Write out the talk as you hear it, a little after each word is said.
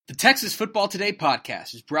The Texas Football Today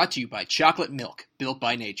podcast is brought to you by Chocolate Milk, built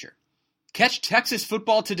by nature. Catch Texas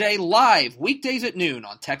Football Today live weekdays at noon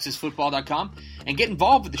on TexasFootball.com and get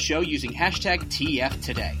involved with the show using hashtag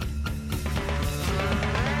TFToday.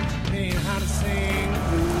 How to sing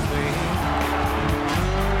blues band.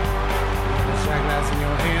 Shot glass in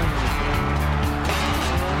your hand.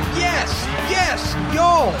 Yes,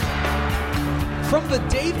 y'all! From the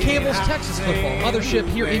Dave Campbell's Texas Football Mothership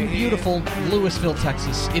here in beautiful Lewisville,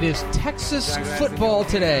 Texas, it is Texas Football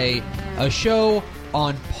Today, a show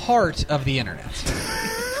on part of the internet.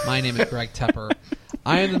 My name is Greg Tepper.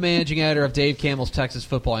 I am the managing editor of Dave Campbell's Texas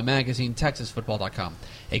Football magazine, TexasFootball.com,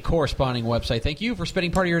 a corresponding website. Thank you for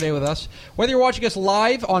spending part of your day with us. Whether you're watching us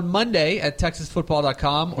live on Monday at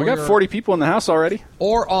TexasFootball.com, we got 40 people in the house already,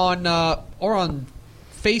 or on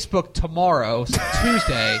Facebook tomorrow,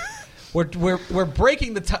 Tuesday. We're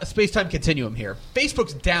breaking the space-time continuum here.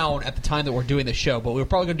 Facebook's down at the time that we're doing the show, but we're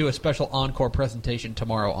probably going to do a special encore presentation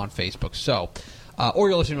tomorrow on Facebook. So, or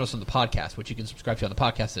you're listening to us on the podcast, which you can subscribe to on the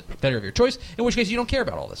podcast at better of your choice, in which case you don't care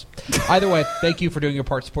about all this. Either way, thank you for doing your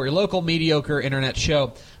part to support your local, mediocre internet show.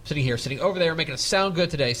 I'm sitting over there, making us sound good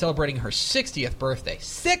today, celebrating her 60th birthday.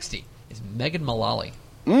 60 is Megan Mullally,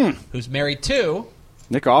 who's married to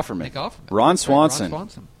Nick Offerman. Ron Swanson. Right, Ron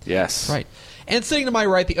Swanson. Yes. Right. And sitting to my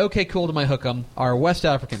right, the okay cool to my hookem, our West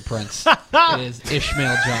African prince, it is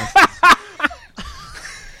Ishmael Johnson.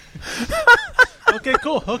 Okay,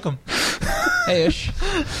 cool. Hook 'em. Hey, Ish.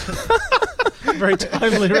 Very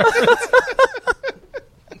timely reference.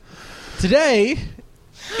 Today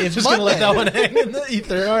is Just Monday. going to let that one hang in the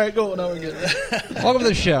ether. All right, go. Now we're good. Welcome to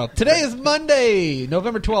the show. Today is Monday,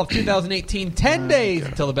 November 12th, 2018. 10 days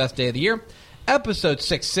until the best day of the year. Episode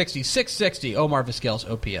 660. Omar Vizquel's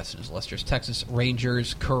OPS in his Lester's Texas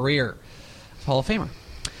Rangers career. Hall of Famer.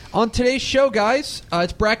 On today's show, guys,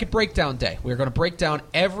 it's Bracket Breakdown Day. We're going to break down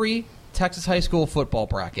every Texas high school football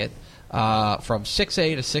bracket from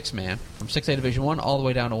 6A to 6-man, from 6A Division I all the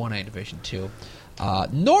way down to 1A Division II.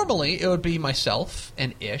 Normally, it would be myself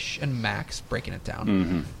and Ish and Max breaking it down.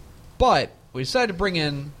 Mm-hmm. But we decided to bring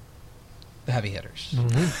in the heavy hitters.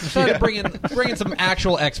 Mm-hmm. We decided to bring in some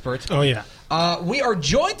actual experts. Oh, yeah. We are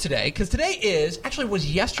joined today, because today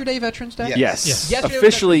was yesterday Veterans Day? Yes. Yesterday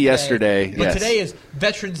Officially was yesterday. Veterans Day, but yes. today is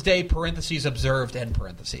Veterans Day, parentheses, observed, end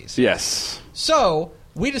parentheses. Yes. So,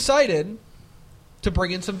 we decided to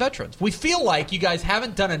bring in some veterans. We feel like you guys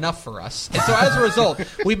haven't done enough for us, and so as a result,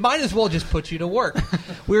 we might as well just put you to work.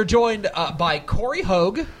 We're joined by Corey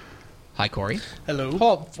Hogue. Hi, Corey. Hello.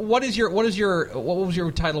 Paul, what was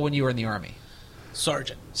your title when you were in the Army?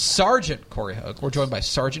 Sergeant Corey Hogue. We're joined by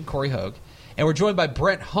Sergeant Corey Hogue, and we're joined by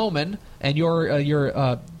Brent Homan, and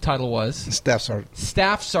your title was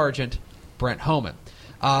Staff Sergeant Brent Homan.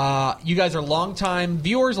 You guys are longtime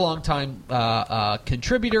viewers, longtime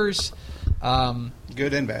contributors.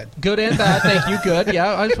 Good and bad. Good and bad. Thank you. Good.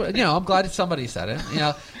 Yeah. I'm glad somebody said it.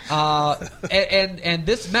 And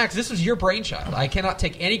this, Max, this was your brainchild. I cannot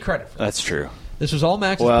take any credit for That's true. This was all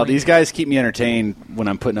Max's Well, brainchild. these guys keep me entertained when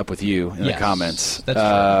I'm putting up with you in the comments. That's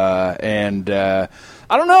true. And I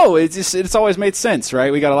don't know. It's always made sense,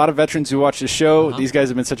 right? We got a lot of veterans who watch the show. Uh-huh. These guys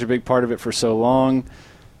have been such a big part of it for so long.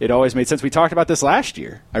 It always made sense. We talked about this last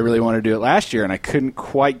year. I really wanted to do it last year, and I couldn't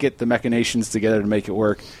quite get the machinations together to make it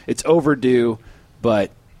work. It's overdue, but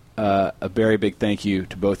a very big thank you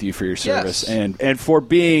to both of you for your service and for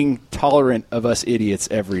being tolerant of us idiots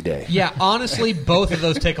every day. Yeah, honestly, both of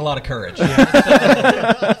those take a lot of courage. So,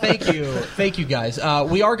 thank you, guys.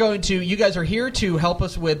 You guys are here to help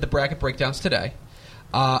us with the bracket breakdowns today,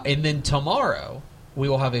 and then tomorrow we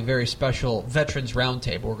will have a very special Veterans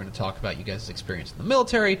Roundtable. We're going to talk about you guys' experience in the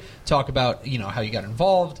military, talk about how you got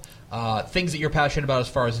involved, things that you're passionate about as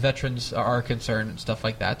far as veterans are concerned, and stuff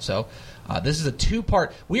like that. So this is a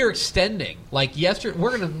two-part. We are extending yesterday.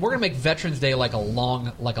 We're gonna make Veterans Day like a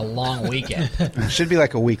long weekend. It should be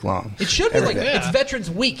like a week long. It should be it's Veterans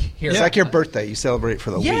Week here. It's like your birthday. You celebrate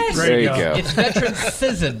for the week. There you go. It's Veterans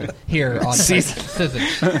Season here on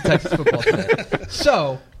Texas Football Today.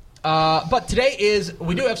 So. But today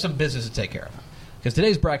we do have some business to take care of. Because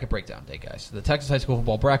today's Bracket Breakdown Day, guys. The Texas High School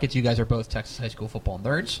Football brackets, you guys are both Texas High School Football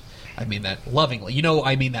nerds. I mean that lovingly.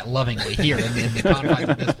 I mean that lovingly here in the confines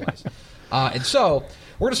of this place. And so,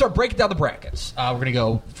 we're going to start breaking down the brackets. We're going to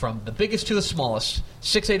go from the biggest to the smallest,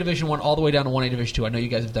 6A Division I all the way down to 1A Division II. I know you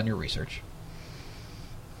guys have done your research.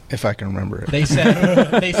 If I can remember it. They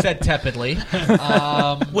said tepidly.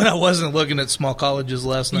 When I wasn't looking at small colleges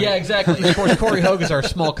last night. Yeah, exactly. Of course, Corey Hogue is our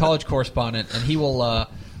small college correspondent, and he will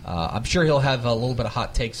I'm sure he'll have a little bit of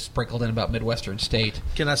hot takes sprinkled in about Midwestern State.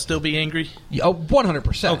 Can I still be angry? Oh,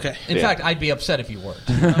 100%. Okay. In Yeah. fact, I'd be upset if you weren't.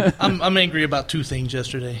 I'm angry about two things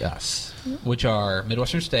yesterday. Yes. Which are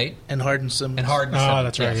Midwestern State And Harden Simmons. and Harden Oh, Simmons.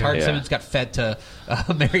 that's right, Yes, yeah. Harden Yeah. Simmons got fed to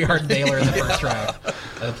Mary Hardin Baylor in the first round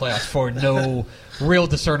of the playoffs for no real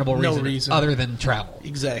discernible No reason, reason. other than travel.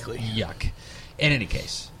 Exactly. Yuck. In any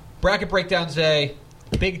case, bracket breakdowns day,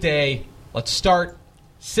 big day. Let's start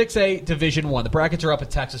 6A Division 1. The brackets are up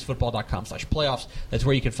at texasfootball.com/playoffs. That's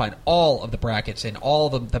where you can find all of the brackets and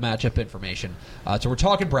all of the matchup information. So we're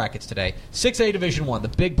talking brackets today. 6A Division 1, the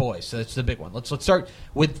big boys. So that's the big one. Let's start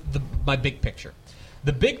with my big picture.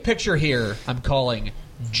 The big picture here I'm calling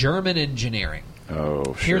German engineering. Oh,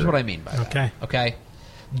 sure. Here's what I mean by that. Okay?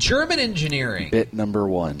 German engineering. Bit number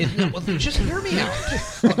one. Well, just hear me out.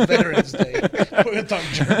 On Veterans Day. We're going to talk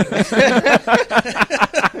German.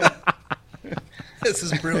 This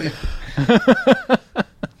is brilliant.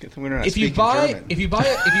 Get the winner not If you speaking buy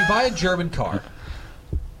German. a German car,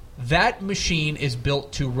 that machine is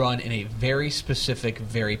built to run in a very specific,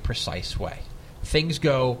 very precise way. Things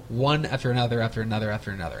go one after another,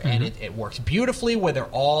 and it works beautifully when they're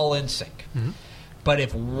all in sync. But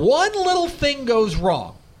if one little thing goes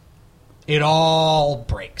wrong, it all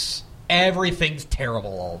breaks. Everything's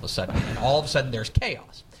terrible all of a sudden, and all of a sudden there's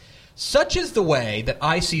chaos. Such is the way that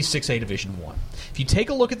I see 6A Division 1. If you take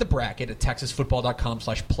a look at the bracket at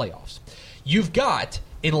texasfootball.com/playoffs, you've got,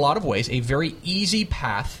 in a lot of ways, a very easy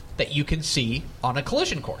path that you can see on a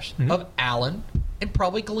collision course of Allen and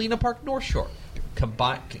probably Galena Park North Shore.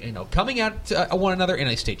 Coming at one another in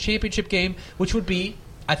a state championship game, which would be,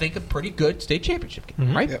 I think, a pretty good state championship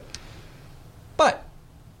game, right? Yep. But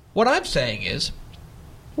what I'm saying is,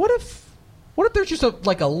 what if there's just a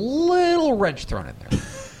little wrench thrown in there?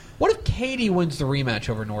 What if Katy wins the rematch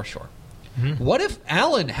over North Shore? What if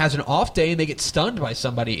Allen has an off day and they get stunned by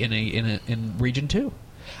somebody in Region 2?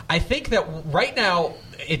 I think that right now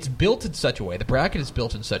it's built in such a way, the bracket is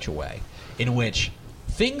built in such a way in which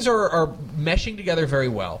things are meshing together very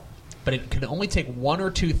well, but it can only take one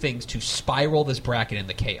or two things to spiral this bracket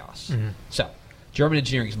into chaos. So, German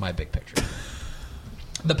engineering is my big picture.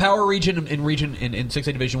 The power region in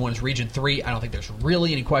 6A Division 1 is Region 3. I don't think there's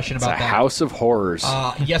really any question It's about a that. house of horrors.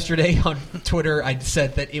 Yesterday on Twitter, I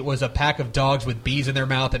said that it was a pack of dogs with bees in their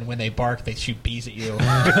mouth, and when they bark, they shoot bees at you.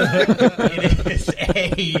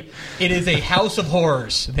 It is a house of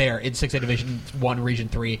horrors there in 6A Division 1, Region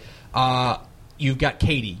 3. You've got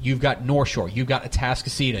Katy, you've got North Shore, you've got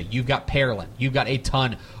Atascocita, you've got Pearland, you've got a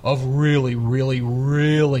ton of really, really,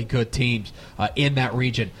 really good teams in that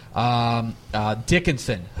region.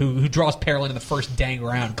 Dickinson, who draws Pearland in the first dang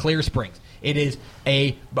round, Clear Springs. It is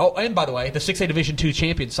and by the way, the 6A Division 2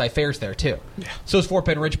 champion, Cy-Fair's there too. Yeah. So is Fort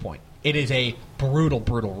Bend Ridgepoint. It is a brutal,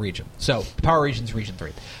 brutal region. So, power region is Region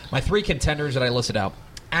 3. My three contenders that I listed out,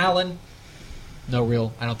 Allen. No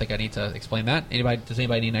real. I don't think I need to explain that. Does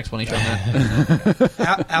anybody need an explanation on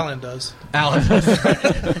that? Allen does. Allen.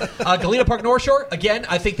 Galena Park North Shore. Again,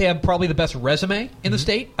 I think they have probably the best resume in the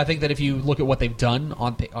state. I think that if you look at what they've done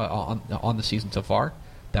on the season so far,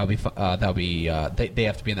 they have to be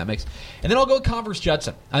in that mix. And then I'll go with Converse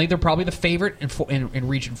Judson. I think they're probably the favorite in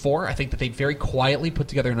Region 4. I think that they very quietly put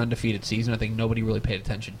together an undefeated season. I think nobody really paid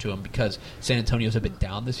attention to them because San Antonio's a bit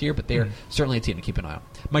down this year, but they're certainly a team to keep an eye on.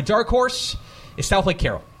 My dark horse is South Lake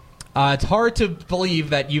Carroll. It's hard to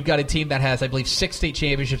believe that you've got a team that has, I believe, 6 state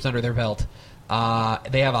championships under their belt.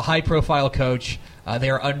 They have a high-profile coach. They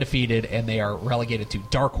are undefeated, and they are relegated to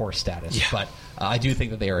dark horse status. Yeah. But I do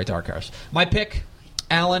think that they are a dark horse. My pick,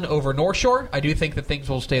 Allen over North Shore. I do think that things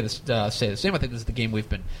will stay the same. I think this is the game we've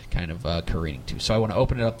been kind of careening to. So I want to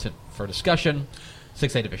open it up for discussion.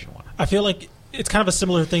 6A Division 1. I feel like it's kind of a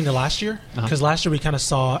similar thing to last year because last year we kind of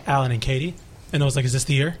saw Allen and Katy, and it was like, is this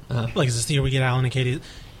the year? Like, is this the year we get Allen and Katy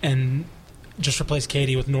and just replace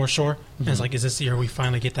Katy with North Shore? And it's like, is this the year we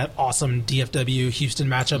finally get that awesome DFW Houston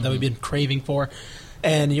matchup that we've been craving for?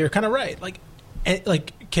 And you're kind of right. Like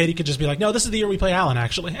Katy could just be like, no, this is the year we play Allen,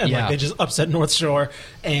 actually. And like they just upset North Shore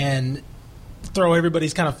and throw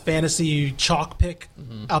everybody's kind of fantasy chalk pick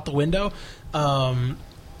out the window.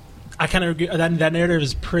 I kind of agree. That narrative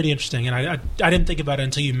is pretty interesting, and I didn't think about it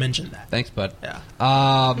until you mentioned that. Thanks, bud.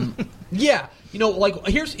 Yeah. Yeah.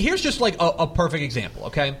 Here's just like a perfect example,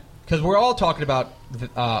 okay? Because we're all talking about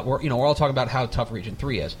we're all talking about how tough Region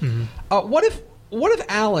 3 is. What if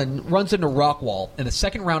Allen runs into Rockwall in the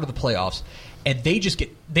second round of the playoffs, and they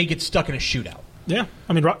get stuck in a shootout? Yeah,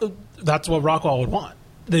 I mean that's what Rockwall would want.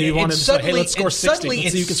 They want to say, hey, let's score 60. Suddenly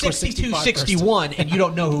Let's see who can score 62-61, and you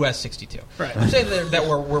don't know who has 62. Right. I'm saying that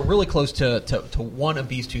we're really close to one of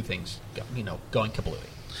these two things, going kablooey.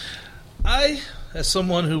 As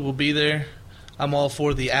someone who will be there, I'm all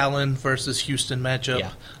for the Allen versus Houston matchup.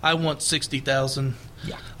 Yeah. I want 60,000.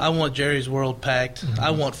 Yeah. I want Jerry's World packed.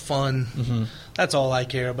 I want fun. That's all I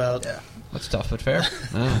care about. Yeah. That's tough but fair.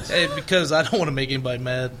 Because I don't want to make anybody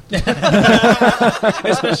mad.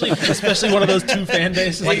 especially one of those two fan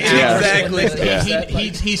bases. Like Exactly.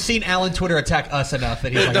 He's seen Alan Twitter attack us enough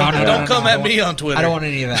that he's like, Don't come at me on Twitter. I don't want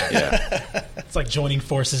any of that. It's like joining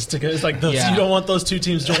forces to go. It's like those, Yeah. you don't want those two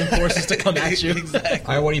teams joining forces to come at you. Exactly.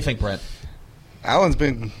 All right, what do you think, Brent? Allen's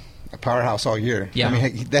been a powerhouse all year. Yeah. I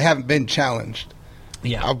mean, they haven't been challenged.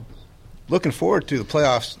 Yeah. I'm looking forward to the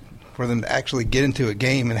playoffs for them to actually get into a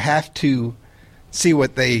game and have to see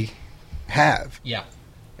what they have Yeah.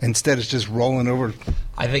 instead of just rolling over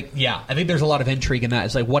I think there's a lot of intrigue in that.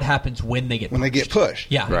 It's like what happens when they get when they get pushed.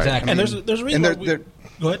 Yeah, Right. exactly. And there's a reason. And why they're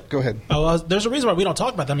go ahead. go ahead. There's a reason why we don't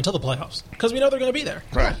talk about them until the playoffs because we know they're going to be there.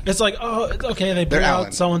 Right. It's like, oh, okay, they blew They're out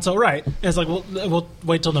Allen. so and so, right? And it's like, we'll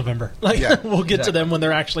wait till November. Like, Yeah. we'll get to Exactly. them when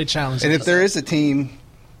they're actually challenged. And if there is a team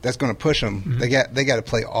that's going to push them, they got to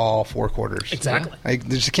play all 4 quarters. Exactly. Like,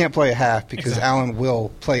 they just can't play a half because Exactly. Allen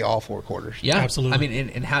will play all 4 quarters. Yeah, Absolutely. I mean,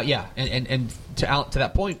 and how? Yeah, and to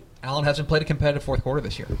that point, Allen hasn't played a competitive fourth quarter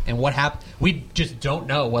this year. And what happened? We just don't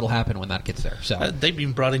know what'll happen when that gets there. So They've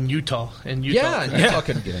been brought in Utah. And Utah Utah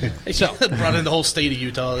couldn't get in there. So brought in the whole state of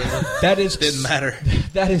Utah. that is Didn't matter.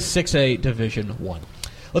 That is 6A Division 1.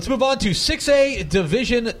 Let's move on to 6A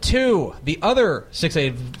Division 2, the other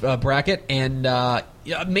 6A bracket, and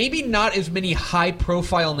maybe not as many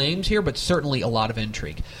high-profile names here, but certainly a lot of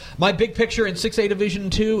intrigue. My big picture in 6A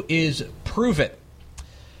Division 2 is prove it.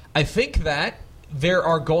 I think that there's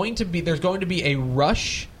going to be a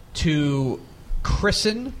rush to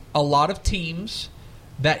christen a lot of teams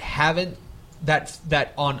that haven't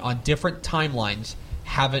that on different timelines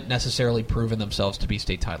haven't necessarily proven themselves to be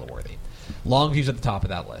state title worthy. Longview's at the top of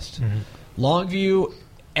that list. Longview,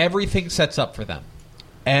 everything sets up for them.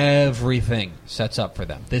 Everything sets up for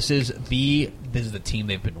them. This is the team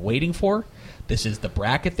they've been waiting for. This is the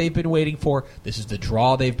bracket they've been waiting for. This is the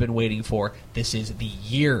draw they've been waiting for. This is the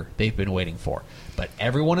year they've been waiting for. But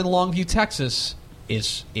everyone in Longview, Texas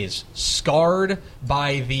is scarred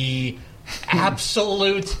by the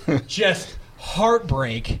absolute just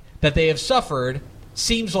heartbreak that they have suffered,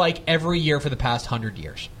 seems like every year for the past 100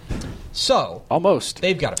 years. So Almost.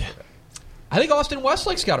 they've got to prove it. I think Austin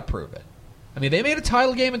Westlake's got to prove it. I mean, they made a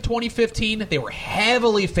title game in 2015. They were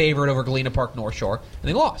heavily favored over Galena Park North Shore, and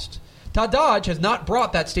they lost. Todd Dodge has not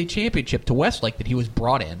brought that state championship to Westlake that he was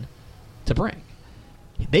brought in to bring.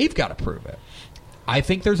 They've got to prove it. I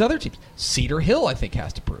think there's other teams. Cedar Hill, I think,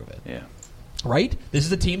 has to prove it. Yeah. Right? This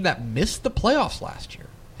is a team that missed the playoffs last year.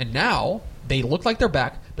 And now they look like they're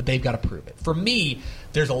back, but they've got to prove it. For me,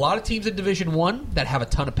 there's a lot of teams in Division 1 that have a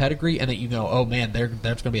ton of pedigree and that you go, oh, man, that's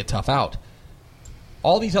going to be a tough out.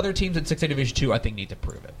 All these other teams in 6A Division 2, I think, need to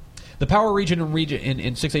prove it. The power region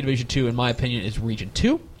in 6A Division 2, in my opinion, is Region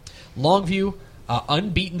 2. Longview,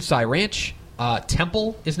 unbeaten Cy Ranch.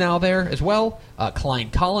 Temple is now there as well. Klein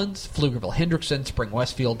Collins, Pflugerville Hendrickson, Spring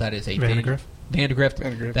Westfield. That is a Vandegrift. Vandegrift.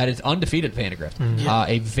 That is undefeated Vandegrift.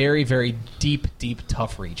 A very, very deep,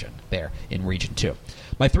 tough region there in Region 2.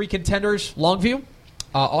 My 3 contenders, Longview,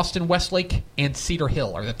 Austin Westlake, and Cedar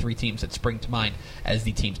Hill are the 3 teams that spring to mind as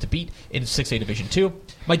the teams to beat in 6A Division 2.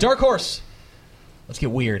 My dark horse, let's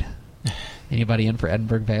get weird. Anybody in for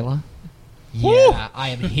Edinburgh Vela? Yeah, I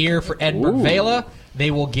am here for Edinburgh Vela.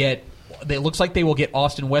 It looks like they will get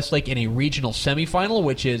Austin Westlake in a regional semifinal,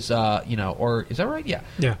 which is, or is that right? Yeah.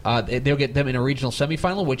 Yeah. They'll get them in a regional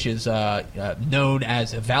semifinal, which is known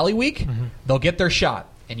as Valley Week. They'll get their shot.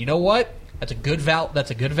 And you know what? That's a good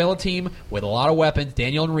Vela team with a lot of weapons.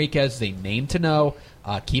 Daniel Enriquez, they name to know.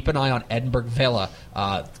 Keep an eye on Edinburgh Vela.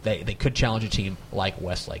 They could challenge a team like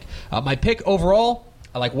Westlake. My pick overall,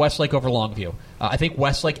 I like Westlake over Longview. I think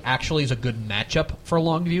Westlake actually is a good matchup for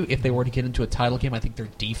Longview. If they were to get into a title game, I think their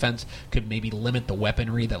defense could maybe limit the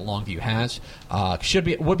weaponry that Longview has.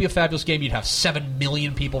 Would be a fabulous game. You'd have 7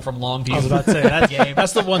 million people from Longview. I was about to say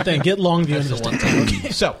that's the one thing. Get Longview into That's the the state one title.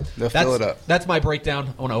 thing. So They'll fill it up. That's my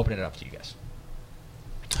breakdown. I want to open it up to you guys.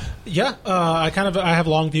 Yeah, I have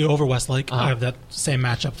Longview over Westlake. I have that same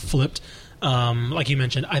matchup flipped. Like you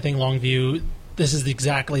mentioned, I think Longview. This is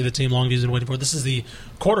exactly the team Longview's been waiting for. This is the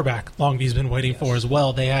quarterback Longview's been waiting for as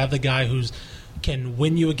well. They have the guy who's can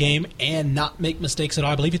win you a game and not make mistakes at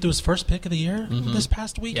all. I believe he threw his first pick of the year this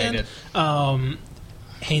past weekend. Yeah, he did.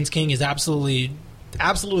 Haynes King is absolutely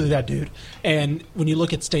that dude. And when you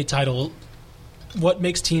look at state title, what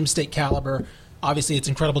makes teams state caliber? Obviously, it's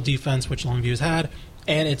incredible defense, which Longview's had.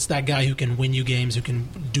 And it's that guy who can win you games, who can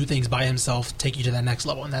do things by himself, take you to that next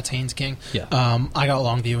level, and that's Haynes King. Yeah. I got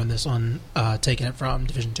Longview in this one, taking it from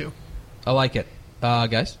Division II. I like it.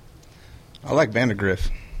 Guys? I like Vandergrift.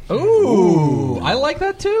 Ooh, I like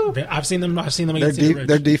that too. I've seen them against Cedar Ridge.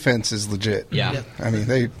 Their defense is legit. Yeah. I mean,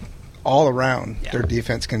 they all around, their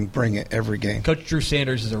defense can bring it every game. Coach Drew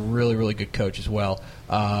Sanders is a really, really good coach as well.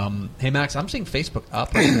 Hey, Max, I'm seeing Facebook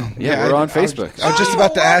up right now. Yeah, we're on Facebook. I was just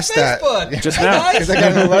about to ask that. Just Hey, now. guys. Because I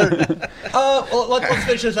got an alert. Well, let's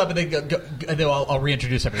finish this up, and then I'll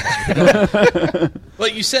reintroduce everybody. Go ahead.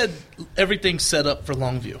 But you said everything's set up for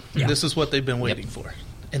Longview. Yeah. This is what they've been waiting for.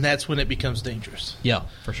 And that's when it becomes dangerous. Yeah,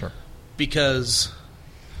 for sure. Because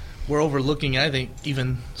we're overlooking, I think,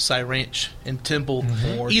 even Cy Ranch and Temple.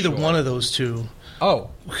 Either sure. one of those two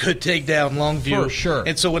Oh, could take down Longview. For sure.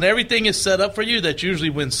 And so when everything is set up for you, that's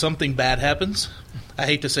usually when something bad happens. I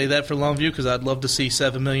hate to say that for Longview because I'd love to see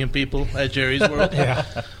 7 million people at Jerry's World.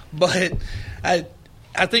 But I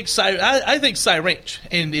think Cy Ranch.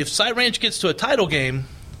 And if Cy Ranch gets to a title game,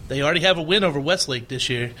 they already have a win over Westlake this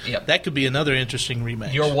year. Yep. That could be another interesting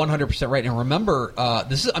rematch. you're 100% right. And remember,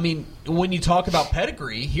 when you talk about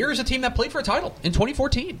pedigree, here's a team that played for a title in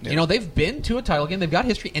 2014. Yeah. You know, they've been to a title game. They've got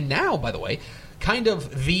history. And now, by the way, kind of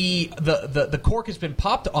the cork has been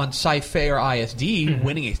popped on Cy-Fair ISD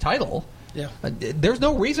winning a title. Yeah. There's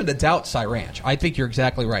no reason to doubt Cy Ranch. I think you're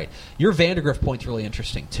exactly right. Your Vandergrift point's really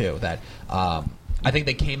interesting, too, that I think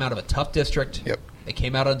they came out of a tough district. Yep. They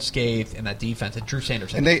came out unscathed in that defense, and Drew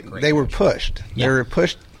Sanders. And they were pushed. Yeah. They were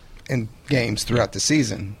pushed in games throughout the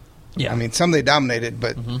season. Yeah. I mean, some they dominated,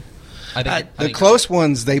 but I the think close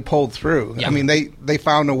ones they pulled through. Yeah. I mean, they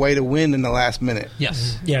found a way to win in the last minute.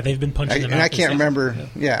 Yes. Yeah, they've been punching them out. I can't remember.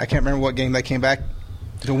 Yeah, I can't remember what game they came back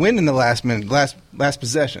to win in the last minute, last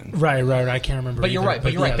possession. Right. I can't remember. But you're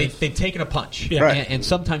either. right. yeah, They've taken a punch. Yeah. Right. And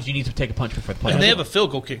sometimes you need to take a punch before the play. And they have a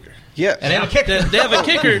field goal kicker. Yeah, And they have a kicker. They have a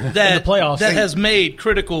kicker that, the playoffs. that has made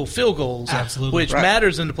critical field goals, Absolutely. which Right.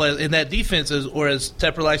 matters in the playoffs. And that defense is, or as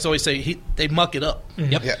Tepper likes to always say, they muck it up.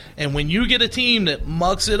 Yep. Yeah. And when you get a team that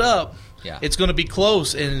mucks it up, Yeah. it's going to be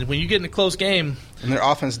close. And when you get in a close game, and their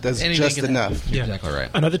offense does Anything just can enough. Yeah. Exactly right.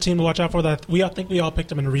 Another team to watch out for that I think we all picked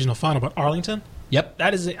them in the regional final, but Arlington. Yep.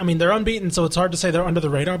 That is, I mean, they're unbeaten, so it's hard to say they're under the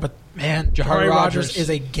radar. But man, Jahari Jahari Rogers Rogers is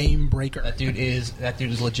a game breaker. That dude is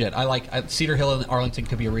legit. Cedar Hill and Arlington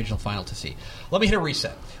could be a regional final to see. Let me hit a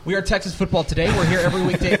reset. We are Texas Football Today. We're here every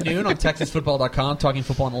weekday at noon on TexasFootball.com, talking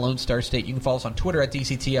football in the Lone Star State. You can follow us on Twitter at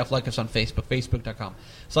DCTF, like us on Facebook,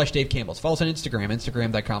 Facebook.com/Dave Campbell's. Follow us on Instagram,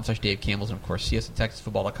 Instagram.com/Dave Campbell's, and of course, see us at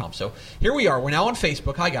TexasFootball.com. So here we are. We're now on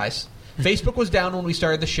Facebook. Hi, guys. Facebook was down when we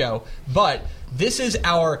started the show, but this is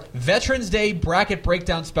our Veterans Day Bracket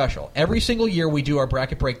Breakdown special. Every single year we do our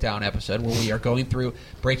Bracket Breakdown episode where we are going through,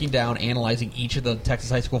 breaking down, analyzing each of the Texas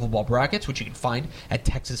high school football brackets, which you can find at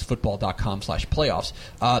TexasFootball.com/playoffs.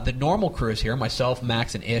 The normal crew is here. Myself,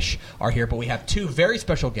 Max, and Ish are here, but we have two very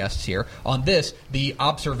special guests here on this, the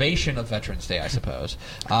observation of Veterans Day, I suppose.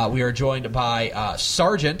 We are joined by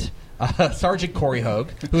Sergeant Corey Hogue,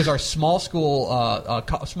 who is our small school,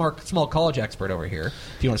 small college expert over here.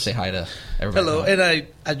 If you want to say hi to everybody. hello. And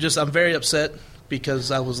I'm very upset because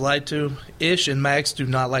I was lied to. Ish and Max do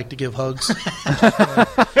not like to give hugs.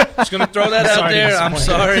 Just going to throw that out Sorry to there. I'm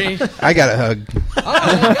disappoint. sorry. I got a hug.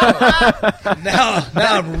 Now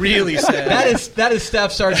I'm really sad. That is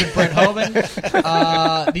Staff Sergeant Brent Homan.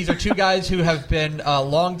 These are two guys who have been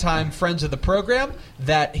longtime friends of the program.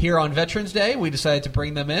 That here on Veterans Day, we decided to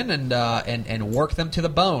bring them in and work them to the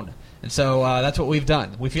bone. And so that's what we've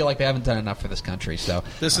done. We feel like they haven't done enough for this country. So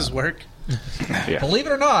This is work. believe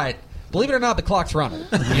it or not, the clock's running.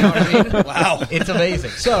 You know what I mean? Wow. It's amazing.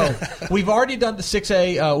 So we've already done the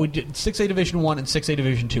 6A. We did 6A Division 1 and 6A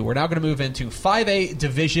Division 2. We're now going to move into 5A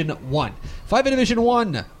Division 1. 5A Division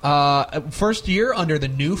 1, first year under the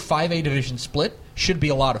new 5A Division split. Should be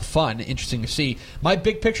a lot of fun. Interesting to see. My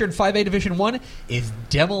big picture in 5A Division 1 is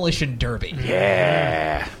Demolition Derby.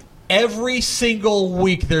 Yeah. Every single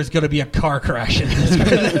week there's going to be a car crash in this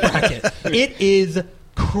bracket. It is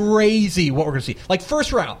crazy what we're going to see. Like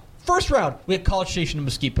first round, we had College Station and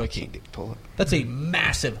Mesquite Poteen. That's a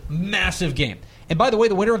massive, massive game. And by the way,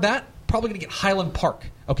 the winner of that probably going to get Highland Park.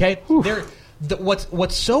 Okay,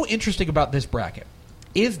 what's so interesting about this bracket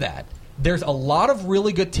is that there's a lot of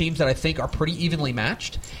really good teams that I think are pretty evenly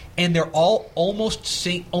matched, and they're all almost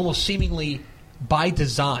seemingly by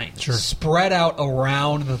design spread out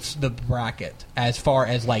around the bracket. As far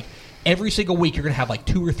as like every single week, you're going to have like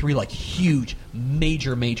 2 or 3 like huge,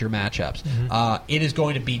 major matchups. It is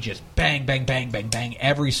going to be just bang, bang, bang, bang, bang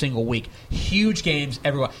every single week. Huge games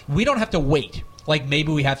everywhere. We don't have to wait like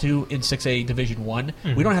maybe we have to in 6A Division 1.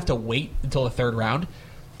 We don't have to wait until the third round.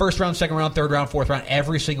 First round, second round, third round, fourth round,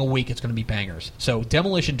 every single week it's going to be bangers. So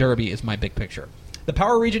Demolition Derby is my big picture. The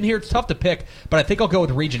power region here, it's tough to pick, but I think I'll go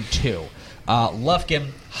with Region 2. Lufkin,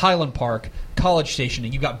 Highland Park, College Station,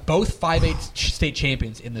 and you've got both 5A state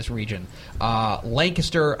champions in this region.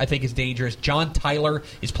 Lancaster, I think, is dangerous. John Tyler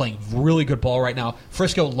is playing really good ball right now.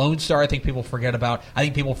 Frisco Lone Star, I think people forget about. I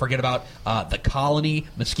think people forget about the Colony,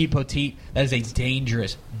 Mesquite Poteet. That is a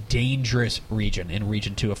dangerous, dangerous region in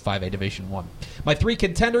Region 2 of 5A Division 1. My 3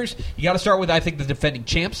 contenders, you got to start with, I think, the defending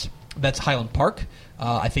champs. That's Highland Park.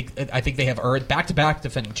 I think they have earned back-to-back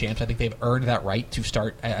defending champs. I think they've earned that right to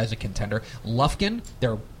start as a contender. Lufkin,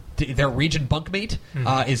 their region bunkmate,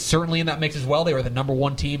 is certainly in that mix as well. They were the number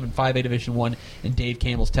 1 team in 5A Division 1 in Dave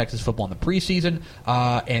Campbell's Texas football in the preseason,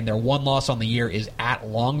 and their one loss on the year is at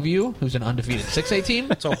Longview, who's an undefeated 6A team.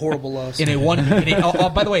 It's a horrible loss. By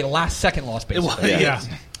the way, last second loss basically. Yeah.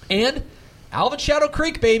 And Alvin Shadow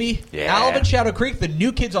Creek, baby. Yeah. Alvin Shadow Creek, the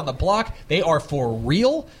new kids on the block. They are for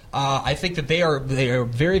real. I think that they are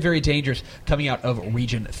very, very dangerous coming out of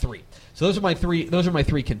Region 3. So those are my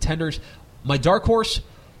three contenders. My dark horse,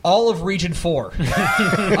 all of Region 4.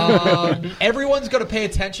 Everyone's going to pay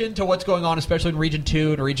attention to what's going on, especially in Region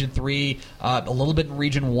 2 and Region 3, a little bit in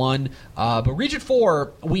Region 1. But Region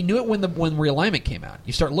 4, we knew it when realignment came out.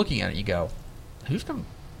 You start looking at it, you go, who's going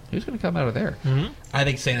to come out of there? Mm-hmm. I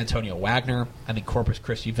think San Antonio Wagner. I think Corpus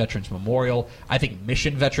Christi Veterans Memorial. I think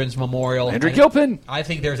Mission Veterans Memorial. Andrew Gilpin. I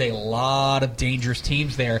think there's a lot of dangerous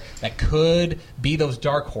teams there that could be those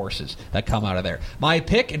dark horses that come out of there. My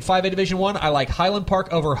pick in 5A Division 1, I like Highland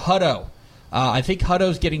Park over Hutto. I think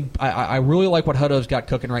Hutto's getting... I really like what Hutto's got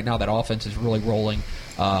cooking right now. That offense is really rolling.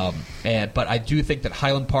 But I do think that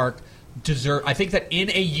Highland Park I think that in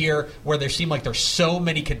a year where there seem like there's so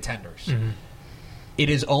many contenders... Mm-hmm. It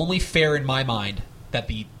is only fair in my mind that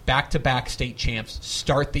the back-to-back state champs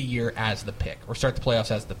start the year as the pick, or start the playoffs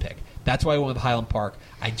as the pick. That's why I went with Highland Park.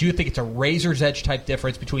 I do think it's a razor's edge type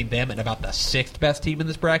difference between them and about the 6th best team in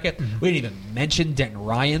this bracket. Mm-hmm. We didn't even mention Denton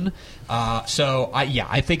Ryan.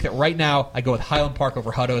 I think that right now I go with Highland Park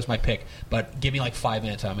over Hutto as my pick, but give me like 5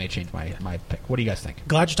 minutes and I may change my pick. What do you guys think?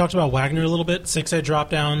 Glad you talked about Wagner a little bit. 6A drop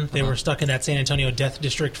down. They were stuck in that San Antonio Death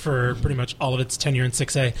District for pretty much all of its tenure in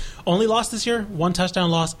 6A. Only lost this year, 1 touchdown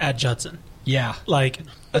loss at Judson. Yeah.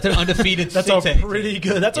 That's an undefeated 6A. That's a pretty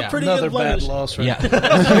good. That's a pretty Another good bad blemish. loss, right?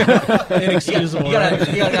 Yeah. Inexcusable. You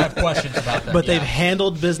gotta have questions about that. But they've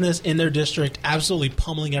handled business in their district, absolutely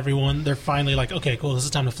pummeling everyone. They're finally like, okay, cool, this is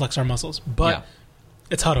time to flex our muscles. But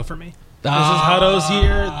it's Hutto for me. This is Hutto's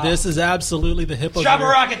year. This is absolutely the Hippo. Strap a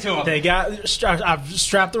rocket to him. I've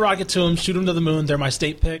strapped the rocket to him, shoot him to the moon. They're my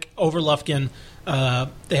state pick over Lufkin.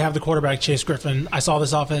 They have the quarterback, Chase Griffin. I saw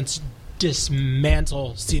this offense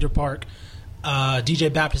dismantle Cedar Park.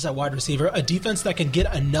 DJ Baptist at wide receiver, a defense that can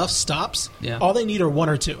get enough stops. Yeah. All they need are 1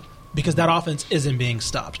 or 2 because that offense isn't being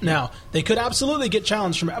stopped. Now, they could absolutely get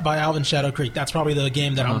challenged by Alvin Shadow Creek. That's probably the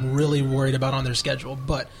game that I'm really worried about on their schedule.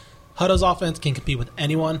 But Hutto's offense can compete with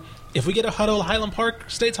anyone. If we get a Hutto Highland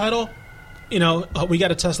Park state title, we got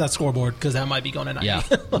to test that scoreboard because that might be going to 90. Yeah.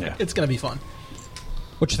 It's going to be fun.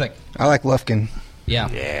 What you think? I like Lufkin.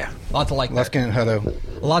 Yeah. A lot to like there. Lufkin and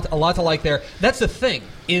Hutto. A lot to like there. That's the thing,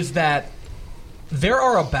 is that there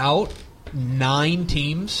are about 9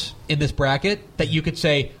 teams in this bracket that you could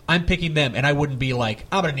say, I'm picking them, and I wouldn't be like,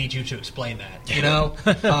 I'm going to need you to explain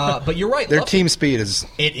that, But you're right. Their team speed is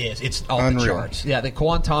It's off unreal. the charts. Yeah, they got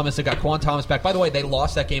Kwan Thomas back. By the way, they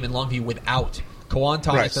lost that game in Longview without Kwan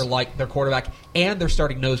Thomas, their quarterback, and their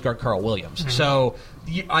starting nose guard, Carl Williams. Mm-hmm. So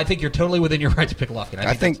I think you're totally within your right to pick Lufkin.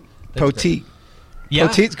 I think Poteet. Yeah.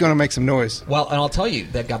 Poteet's going to make some noise. Well, and I'll tell you,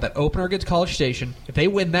 they've got that opener against College Station. If they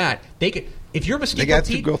win that, they could. If you're Mesquite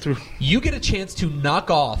Poteet, go through. You get a chance to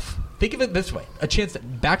knock off. Think of it this way: a chance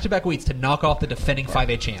back-to-back weeks to knock off the defending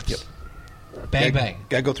 5A champs. Yep. Bang.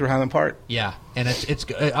 Got to go through Highland Park. Yeah, and it's.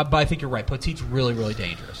 But I think you're right. Poteet's really, really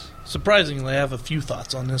dangerous. Surprisingly, I have a few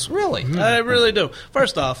thoughts on this one. Really? I really do.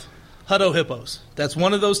 First off, Hutto Hippos. That's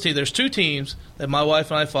one of those teams. There's 2 teams that my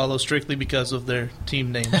wife and I follow strictly because of their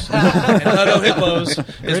team names. And Hutto Hippos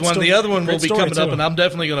is one. The other one will be coming up, and I'm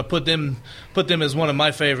definitely going to put them as one of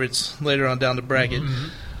my favorites later on down the bracket.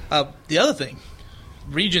 Mm-hmm. The other thing,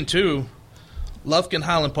 Region 2, Lufkin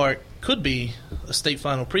Highland Park could be a state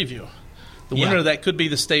final preview. The winner of that could be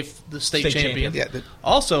the state champion. Yeah,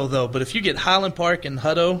 also, though, but if you get Highland Park and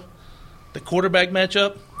Hutto, the quarterback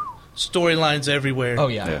matchup, storylines everywhere. Oh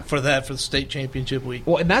yeah, for the state championship week.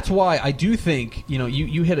 Well, and that's why I do think you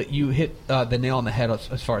hit the nail on the head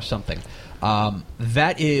as far as something.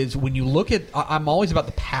 That is when you look at. I'm always about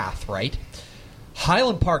the path, right?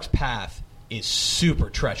 Highland Park's path is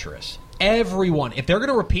super treacherous. Everyone, if they're going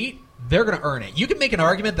to repeat, they're going to earn it. You can make an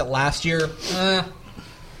argument that last year,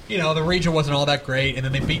 the region wasn't all that great, and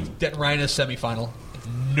then they beat Denton Ryan in a semifinal.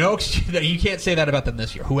 No, you can't say that about them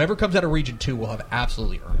this year. Whoever comes out of Region 2 will have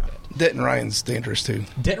absolutely earned it. Denton Ryan's dangerous, too.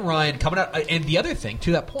 Denton Ryan coming out, and the other thing,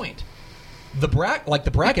 to that point, the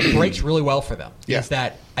bracket breaks really well for them. Yeah. Is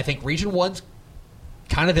that I think Region 1's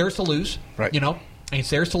kind of theirs to lose. Right. It's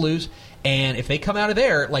theirs to lose. And if they come out of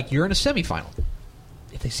there, you're in a semifinal.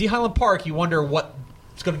 If they see Highland Park, you wonder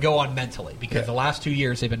what's going to go on mentally, because the last 2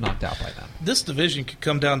 years they've been knocked out by them. This division could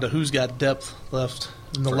come down to who's got depth left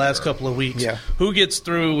in the last couple of weeks. Yeah. Who gets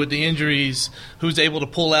through with the injuries, who's able to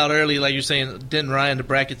pull out early, like you're saying, Denton Ryan, the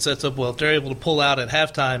bracket sets up well. If they're able to pull out at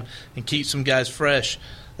halftime and keep some guys fresh,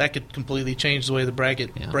 that could completely change the way the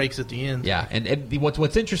bracket breaks at the end. Yeah, and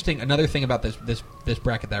what's interesting, another thing about this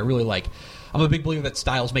bracket that I really like, I'm a big believer that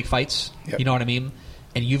styles make fights. Yep. You know what I mean?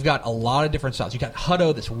 And you've got a lot of different styles. You've got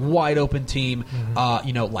Hutto, this wide open team.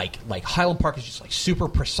 Like Highland Park is just super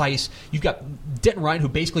precise. You've got Denton Ryan, who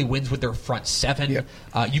basically wins with their front seven. Yep.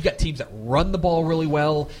 You've got teams that run the ball really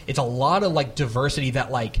well. It's a lot of diversity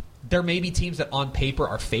that there may be teams that on paper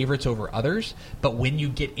are favorites over others, but when you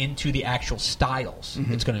get into the actual styles,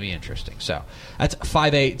 it's going to be interesting. So that's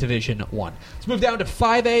 5A Division 1. Let's move down to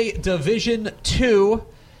 5A Division 2.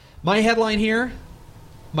 My headline here,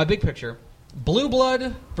 my big picture, Blue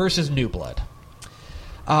Blood versus New Blood.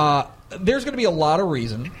 There's going to be a lot of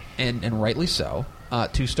reason, and rightly so,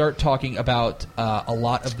 to start talking about a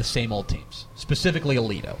lot of the same old teams, specifically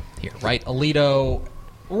Aledo here, right? Aledo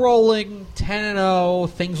rolling 10-0,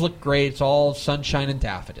 things look great, it's all sunshine and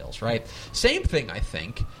daffodils, right? Same thing, I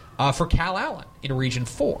think, for Cal Allen in Region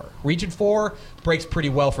 4. Region 4 breaks pretty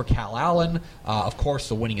well for Cal Allen. Of course,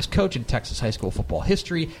 the winningest coach in Texas high school football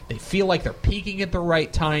history. They feel like they're peaking at the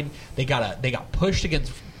right time. They got pushed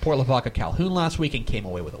against Port Lavaca Calhoun last week and came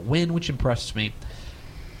away with a win, which impresses me.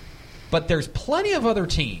 But there's plenty of other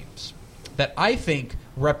teams that I think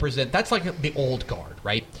represent, that's like the old guard,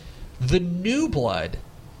 right? The new blood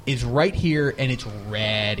is right here, and it's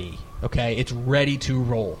ready, okay? It's ready to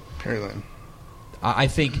roll. Pearland. I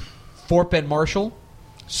think Fort Bend Marshall,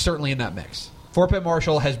 certainly in that mix. Fort Bend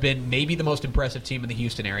Marshall has been maybe the most impressive team in the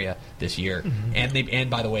Houston area this year, and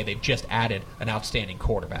by the way, they've just added an outstanding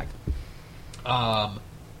quarterback. I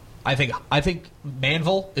think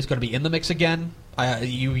Manville is going to be in the mix again.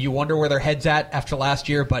 You wonder where their head's at after last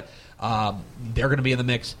year, but they're going to be in the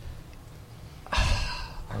mix.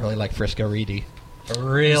 I really like Frisco Reedy.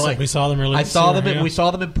 Really, we saw them earlier. We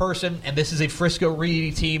saw them in person, and this is a Frisco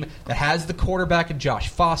Reedy team that has the quarterback in Josh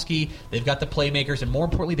Foskey. They've got the playmakers, and more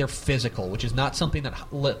importantly, they're physical, which is not something that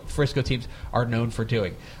Frisco teams are known for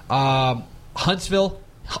doing. Huntsville,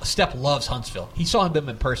 Stepp loves Huntsville. He saw them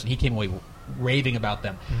in person. He came away raving about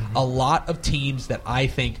them. A lot of teams that I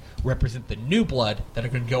think represent the new blood that are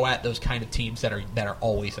going to go at those kind of teams that are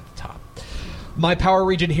always at the top. My power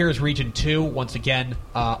region here is Region 2. Once again,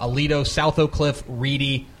 Aledo, South Oak Cliff,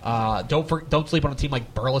 Reedy. Don't sleep on a team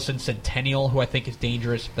like Burleson Centennial, who I think is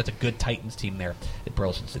dangerous. That's a good Titans team there at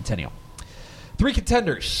Burleson Centennial. 3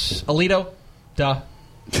 contenders: Aledo,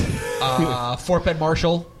 Fort Bend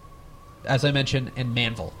Marshall, as I mentioned, and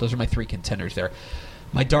Manville. Those are my 3 contenders there.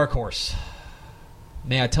 My dark horse.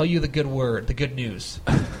 May I tell you the good news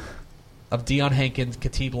of Deion Hankins,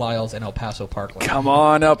 Khatib Lyles, and El Paso Parkland. Come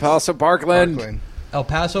on, El Paso Parkland. El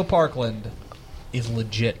Paso Parkland is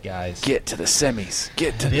legit, guys. Get to the semis.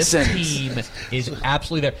 This team is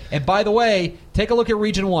absolutely there. And by the way, take a look at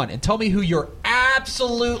Region 1 and tell me who you're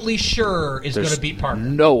absolutely sure is going to beat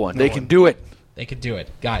Parkland. No one. They can do it. They can do it.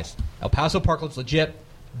 Guys, El Paso Parkland's legit.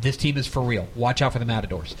 This team is for real. Watch out for the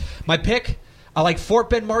Matadors. My pick, I like Fort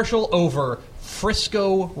Bend Marshall over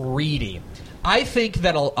Frisco Reedy. I think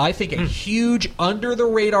a huge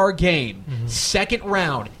under-the-radar game, second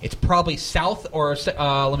round. It's probably South or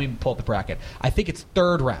let me pull up the bracket. I think it's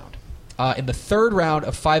third round. In the third round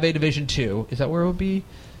of 5A Division 2, is that where it would be?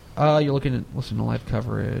 You're looking to live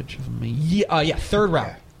coverage of me. Yeah, third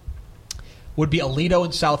round would be Aledo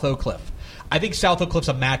and South Oak Cliff. I think South Oak Cliff's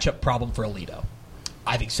a matchup problem for Aledo.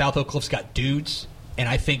 I think South Oak Cliff's got dudes. And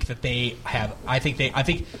I think that they have. I don't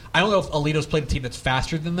know if Aledo's played a team that's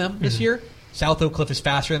faster than them this year. South Oak Cliff is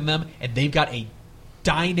faster than them, and they've got a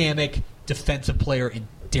dynamic defensive player in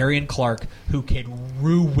Darian Clark who can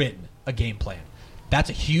ruin a game plan. That's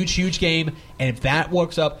a huge, huge game, and if that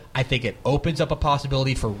works up, I think it opens up a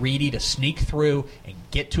possibility for Reedy to sneak through and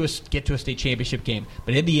get to a state championship game.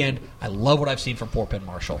 But in the end, I love what I've seen from Fort Bend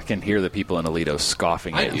Marshall. I can hear the people in Aledo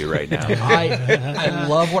scoffing at you right now. I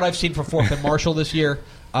love what I've seen from Fort Bend Marshall this year.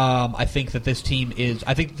 I think that this team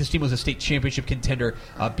was a state championship contender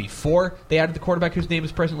before they added the quarterback whose name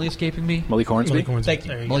is presently escaping me. Malik Hornsby. Thank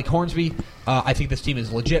you. Malik Hornsby. I think this team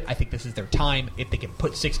is legit. I think this is their time. If they can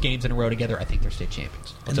put 6 games in a row together, I think they're state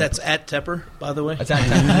champions. And that's at Tepper, by the way. That's at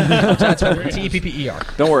Tepper. That's at Tepper.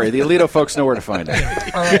 Tepper. Don't worry, the Alito folks know where to find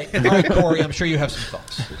it. All right, Corey, I'm sure you have some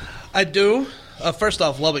thoughts. I do. First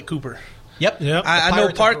off, Lubbock Cooper. Yep. I know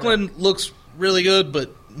Parkland looks really good, but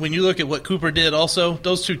when you look at what Cooper did also,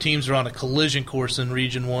 those two teams are on a collision course in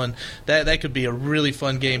Region 1. That could be a really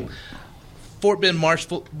fun game. Fort Bend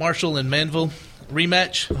Marshall and Manville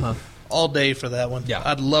rematch. All day for that one. Yeah.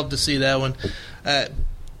 I'd love to see that one.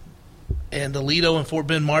 And Alito and Fort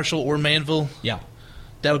Bend Marshall or Manville. Yeah.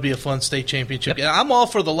 That would be a fun state championship. Yep. I'm all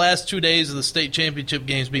for the last 2 days of the state championship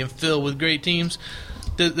games being filled with great teams.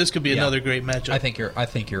 This could be another great matchup. I think you're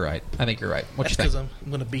right. What That's you think? because I'm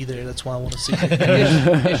going to be there. That's why I want to see it.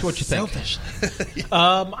 Ish, what you think?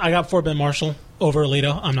 I got Fort Bend Marshall over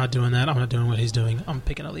Alito. I'm not doing that. I'm not doing what he's doing. I'm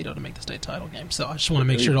picking Alito to make the state title game. So I just want to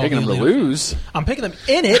make sure You're all the picking them to Alito. lose. I'm picking them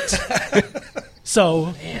in it.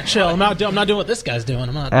 So chill. I'm not doing what this guy's doing.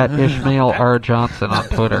 I'm not At Ishmael R. Johnson on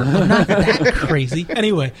Twitter. I'm not that crazy.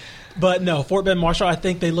 Anyway, but no, Fort Bend Marshall. I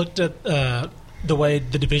think they looked at the way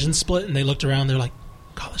the division split, and they looked around. They're like,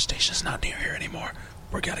 College Station's not near here anymore.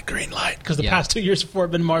 We got a green light because the past 2 years for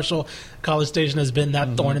Fort Bend Marshall, College Station has been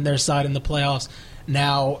that thorn in their side in the playoffs.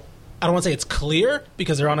 Now, I don't want to say it's clear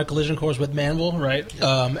because they're on a collision course with Manville, right?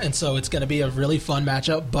 And so it's going to be a really fun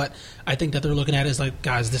matchup. But I think that they're looking at it as like,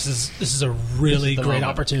 guys, this is a really great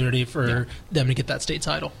opportunity for them to get that state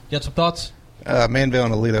title. You got some thoughts? Manville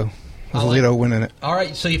and Alito. Alito winning it. All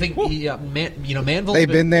right, so you think Manville? They've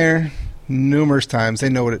been there numerous times. They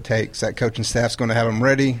know what it takes. That coaching staff's going to have them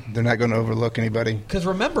ready. They're not going to overlook anybody. Because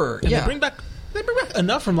remember, And they bring back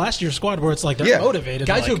enough from last year's squad where it's like they're motivated.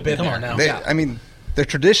 Guys like, who've been come there. on now. I mean, the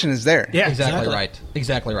tradition is there. Yeah, exactly right.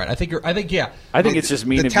 I think it's just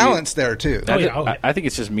mean the of talent's there too. I think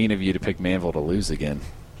it's just mean of you to pick Manville to lose again.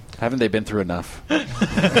 Haven't they been through enough? Man,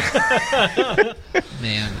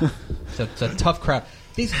 it's a tough crowd.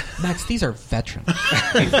 These are veterans.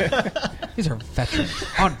 These are veterans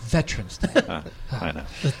on Veterans Day. I know.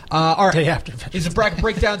 All right. Day after Veterans These are bracket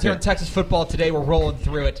breakdowns here on Texas football today. We're rolling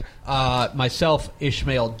through it. Myself,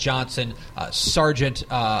 Ishmael Johnson, Sergeant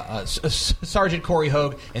Corey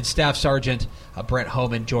Hogue, and Staff Sergeant Brent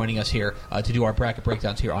Homan joining us here to do our bracket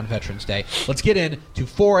breakdowns here on Veterans Day. Let's get into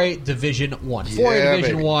 4A Division 1. 4A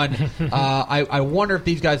Division 1. I wonder if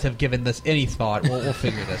these guys have given this any thought. We'll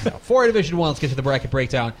figure this out. 4A Division 1. Let's get to the bracket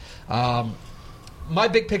breakdown. My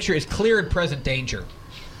big picture is clear and present danger.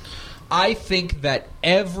 I think that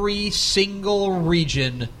every single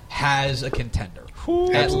region has a contender.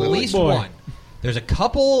 At least one. There's a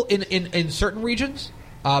couple in certain regions,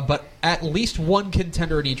 but at least one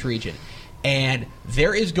contender in each region. And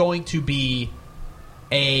there is going to be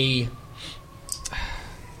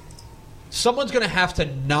someone's going to have to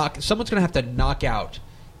knock out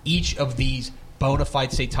each of these bona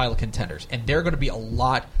fide state title contenders, and there are going to be a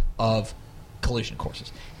lot of collision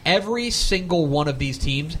courses. Every single one of these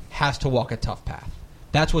teams has to walk a tough path.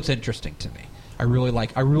 That's what's interesting to me. I really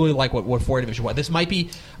like what 4A Division 1. This might be,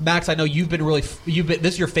 Max, I know you've been this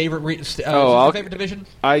is your favorite your favorite division?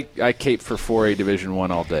 I cape for 4A Division 1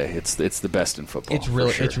 all day. It's the best in football. It's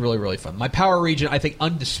really fun. My power region, I think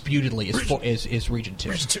undisputedly is Region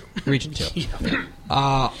 2. Region 2.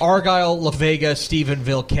 Argyle, La Vega,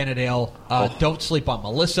 Stephenville, Kennedale. Don't sleep on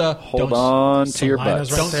Melissa. Hold on to your butts.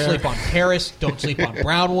 Right Don't there. sleep on Paris. Don't sleep on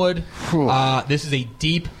Brownwood. This is a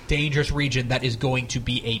deep, dangerous region that is going to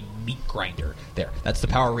be a meat grinder there. That's the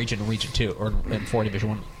power region in Region 2 or in 4 Division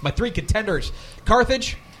 1. My 3 contenders.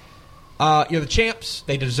 Carthage, you're the champs.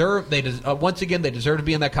 They deserve once again they deserve to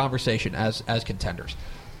be in that conversation as contenders.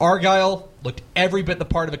 Argyle looked every bit the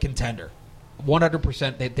part of a contender.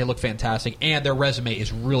 100%, they look fantastic, and their resume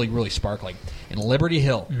is really, really sparkling. And Liberty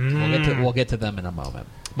Hill, we'll get to them in a moment.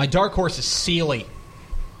 My dark horse is Sealy.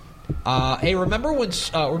 Hey, remember when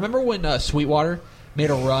Sweetwater made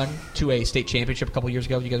a run to a state championship a couple years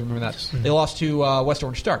ago? You guys remember that? They lost to West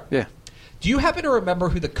Orange Star. Yeah. Do you happen to remember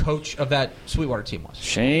who the coach of that Sweetwater team was?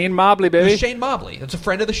 Shane Mobley, It baby. was Shane Mobley. It's a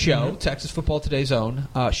friend of the show, Texas Football Today's own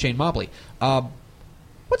Shane Mobley.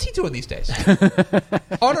 What's he doing these days?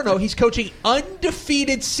 Oh, no. He's coaching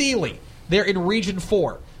undefeated Sealy. They're in Region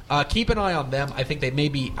 4. Keep an eye on them. I think they may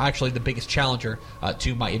be actually the biggest challenger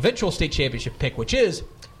to my eventual state championship pick, which is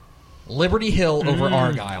Liberty Hill over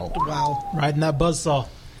Argyle. Wow. Riding that buzzsaw.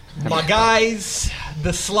 My guys,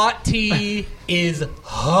 the slot T is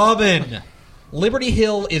humming. Liberty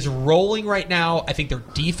Hill is rolling right now. I think their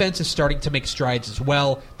defense is starting to make strides as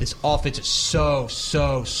well. This offense is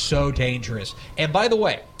so dangerous. And by the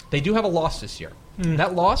way, they do have a loss this year.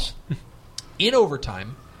 That loss, in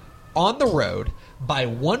overtime, on the road, by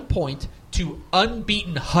 1 point to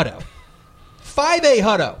unbeaten Hutto. 5A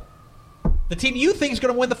Hutto. The team you think is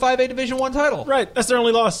going to win the 5A Division I title. Right, that's their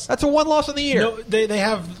only loss. That's a one loss in the year. No, they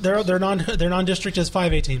have their non-district as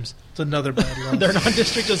 5A teams. It's another bad loss. Their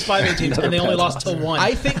non-district as 5A teams, and they only lost to one.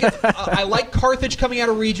 I think I like Carthage coming out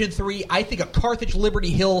of Region 3. I think a Carthage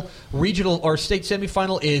Liberty Hill regional or state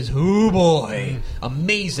semifinal is, oh boy,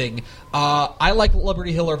 amazing. I like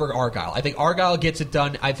Liberty Hill over Argyle. I think Argyle gets it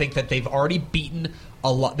done. I think that they've already beaten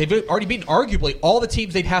a lot. They've already beaten arguably all the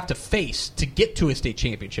teams they'd have to face to get to a state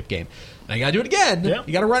championship game. Now you got to do it again. Yeah.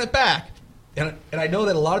 You got to run it back. And I know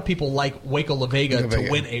that a lot of people like Waco La Vega to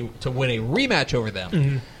win a rematch over them.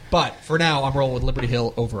 Mm-hmm. But for now, I'm rolling with Liberty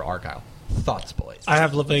Hill over Argyle. Thoughts, boys? I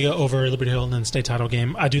have La Vega over Liberty Hill in the state title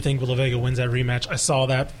game. I do think La Vega wins that rematch. I saw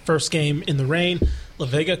that first game in the rain. La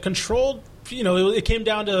Vega controlled. It came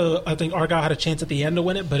down to, I think Argyle had a chance at the end to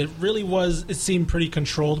win it, but it seemed pretty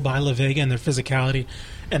controlled by La Vega and their physicality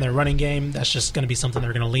and their running game. That's just going to be something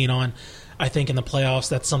they're going to lean on. I think in the playoffs,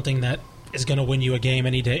 that's something that is going to win you a game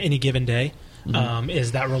any given day. Mm-hmm.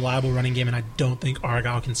 Is that reliable running game, and I don't think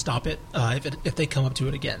Argyle can stop it if they come up to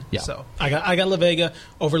it again. Yeah. So I got La Vega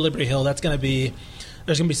over Liberty Hill. There's going to be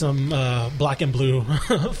some black and blue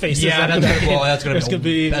faces. Yeah, that's going to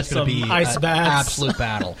be some ice bats, absolute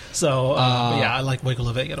battle. So I like Waco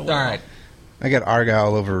La Vega to win. All right, I got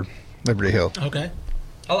Argyle over Liberty Hill. Okay,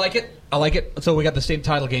 I like it. So we got the same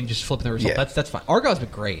title game, just flipping the result. Yeah. That's fine. Argyle's been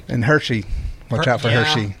great, and Hershey. Watch out for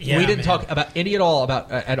Hershey. Yeah, we didn't talk about at all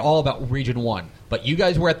about Region 1, but you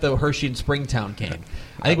guys were at the Hershey and Springtown game.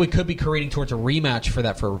 I think we could be careening towards a rematch for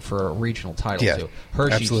that for a regional title too.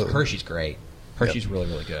 Hershey's great. Hershey's really,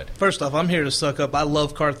 really good. First off, I'm here to suck up. I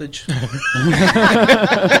love Carthage.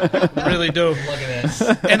 Really do. Look at this.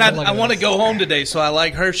 And I want to go home today, so I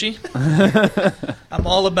like Hershey. I'm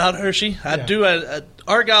all about Hershey. I do.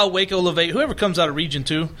 Argyle, Waco, La Vega, whoever comes out of Region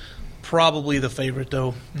 2, probably the favorite,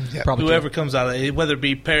 though. Yeah. Probably whoever comes out of it, whether it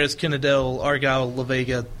be Paris, Kennedale, Argyle, La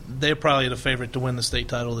Vega, they're probably the favorite to win the state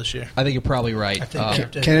title this year. I think you're probably right.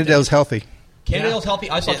 Kennedale's healthy. Kennedale's healthy.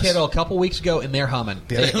 I saw Kennedale a couple weeks ago, and they're humming.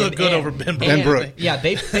 Yeah. They look good over Benbrook. Yeah,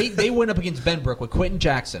 they went up against Benbrook with Quentin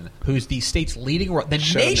Jackson, who's the state's leading,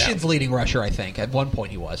 nation's leading rusher, I think. At one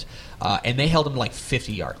point he was. And they held him to like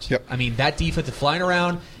 50 yards. Yep. I mean, that defense is flying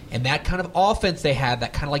around, and that kind of offense they had,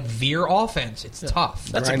 that kind of like Veer offense, it's tough.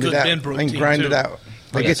 That's a good Benbrook team, grind it out.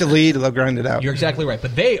 They get the lead, they'll grind it out. You're exactly right.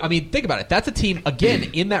 But think about it. That's a team,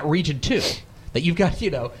 again, in that Region 2 that you've got,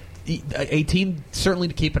 a team certainly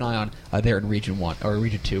to keep an eye on there in Region 1, or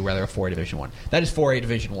Region 2, rather, 4A Division 1. That is 4A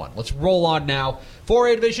Division 1. Let's roll on now.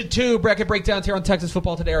 4A Division 2 bracket breakdowns here on Texas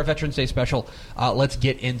Football Today, our Veterans Day special. Let's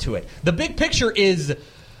get into it. The big picture is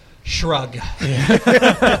shrug. Yeah.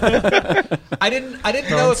 I didn't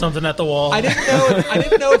know something at the wall. I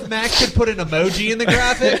didn't know if Max could put an emoji in the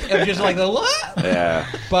graphic and just like the what? Yeah.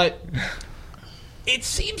 But it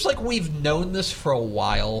seems like we've known this for a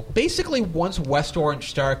while. Basically, once West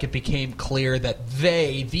Orange Stark, it became clear that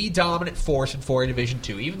the dominant force in 4A Division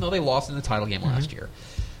 2, even though they lost in the title game last year,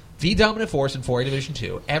 the dominant force in 4A Division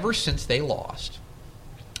 2, ever since they lost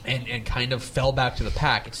and kind of fell back to the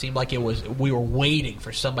pack, it seemed like we were waiting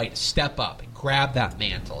for somebody to step up and grab that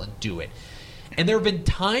mantle and do it. And there have been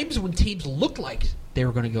times when teams looked like they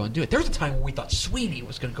were going to go and do it. There was a time when we thought Sweeney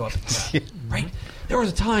was going to go up and grab it, right? There was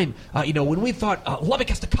a time, when we thought Lubbock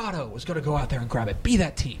Estacado was going to go out there and grab it, be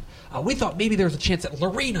that team. We thought maybe there was a chance that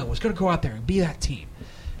Lorena was going to go out there and be that team.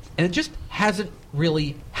 And it just hasn't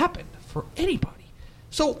really happened for anybody.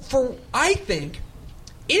 So I think,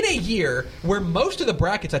 in a year where most of the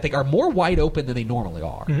brackets, I think, are more wide open than they normally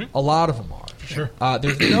are, a lot of them are. Sure.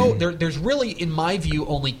 There's really, in my view,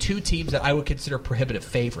 only two teams that I would consider prohibitive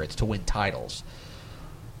favorites to win titles.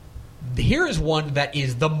 Here is one that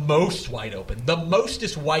is the most wide open, the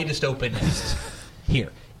widest openest.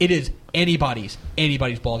 Here, it is anybody's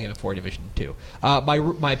ball game in 4 Division 2.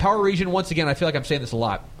 My power region, once again, I feel like I'm saying this a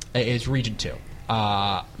lot, is Region 2.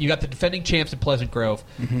 You got the defending champs in Pleasant Grove.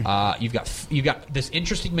 You've got this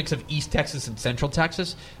interesting mix of East Texas and Central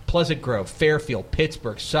Texas. Pleasant Grove, Fairfield,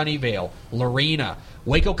 Pittsburgh, Sunnyvale, Lorena,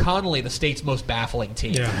 Waco Connolly, the state's most baffling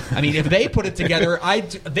team. Yeah. I mean, if they put it together,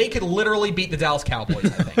 they could literally beat the Dallas Cowboys,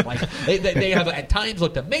 I think. Like they have at times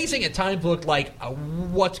looked amazing, at times looked like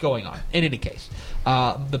what's going on. In any case,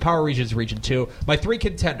 the power region is Region 2. My 3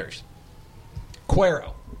 contenders: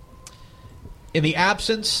 Cuero. In the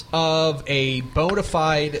absence of a bona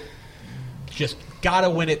fide, just gotta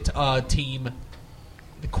win it team.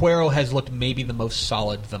 The Cuero has looked maybe the most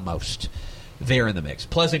solid, the most. They're in the mix.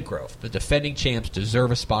 Pleasant Grove, the defending champs,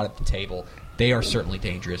 deserve a spot at the table. They are certainly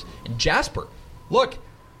dangerous. And Jasper, look,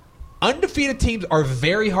 undefeated teams are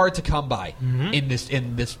very hard to come by in this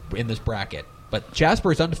bracket. But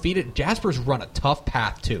Jasper is undefeated. Jasper's run a tough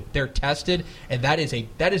path too. They're tested, and that is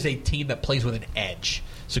a team that plays with an edge.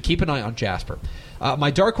 So keep an eye on Jasper.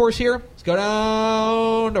 My dark horse here, let's go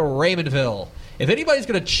down to Raymondville. If anybody's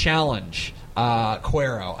going to challenge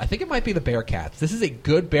Cuero, I think it might be the Bearcats. This is a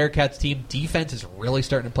good Bearcats team. Defense is really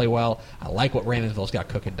starting to play well. I like what Raymondville's got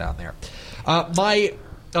cooking down there. My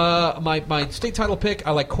state title pick,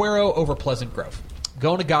 I like Cuero over Pleasant Grove.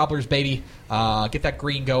 Going to Gobblers, baby. Get that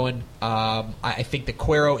green going. I think the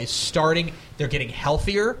Cuero is starting. They're getting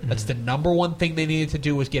healthier. That's the number one thing they needed to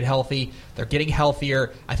do was get healthy. They're getting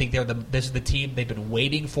healthier. I think this is the team they've been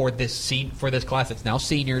waiting for this class. It's now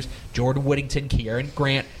seniors. Jordan Whittington, Kieran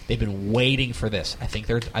Grant. They've been waiting for this. I think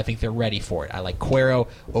they're ready for it. I like Cuero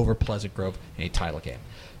over Pleasant Grove in a title game.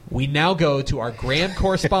 We now go to our Graham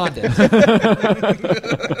correspondent,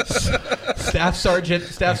 Staff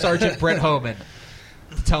Sergeant Brent Homan.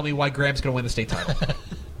 Tell me why Graham's going to win the state title.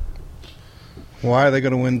 Why are they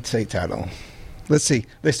going to win the state title? Let's see.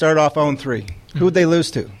 They started off 0-3. Who would they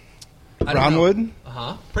lose to? Brownwood?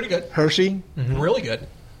 Pretty good. Hershey? Really good.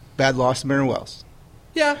 Bad loss to Marin Wells.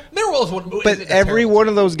 Yeah, Marin Wells won. But every one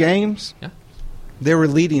of those games, yeah, they were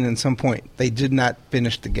leading at some point. They did not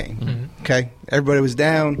finish the game. Okay? Everybody was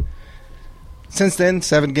down. Since then,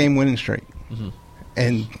 7-game winning streak.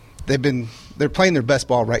 And they're playing their best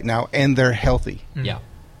ball right now, and they're healthy. Yeah.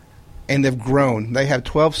 And they've grown. They have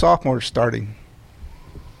 12 sophomores starting.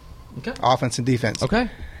 Okay. Offense and defense. Okay.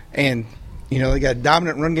 And, they got a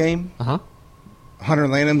dominant run game. Hunter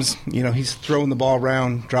Lanham's, he's throwing the ball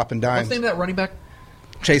around, dropping dimes. What's the name of that running back?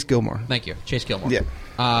 Chase Gilmore. Thank you. Chase Gilmore. Yeah.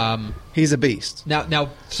 He's a beast. Now,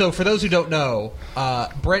 so for those who don't know,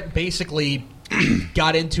 Brent basically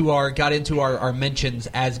got into our mentions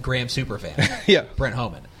as Graham superfan. Yeah. Brent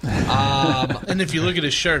Homan. And if you look at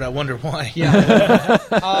his shirt, I wonder why. Yeah.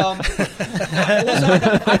 I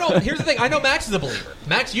know. Here's the thing. I know Max is a believer.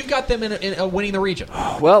 Max, you've got them in winning the region.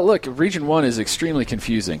 Well, look, Region 1 is extremely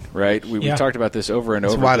confusing, right? We talked about this over and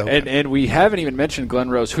over. Wide open. And we haven't even mentioned Glen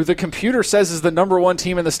Rose, who the computer says is the number one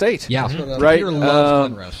team in the state. Yeah. Right? Peter loves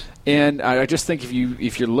Glen Rose. And I just think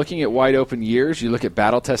if you're looking at wide open years, you look at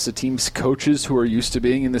battle-tested teams, coaches who are used to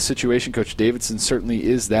being in this situation. Coach Davidson certainly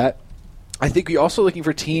is that. I think you're also looking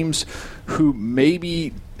for teams who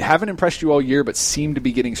maybe haven't impressed you all year but seem to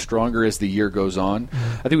be getting stronger as the year goes on.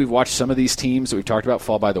 I think we've watched some of these teams that we've talked about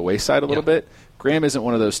fall by the wayside a little bit. Graham isn't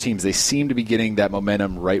one of those teams. They seem to be getting that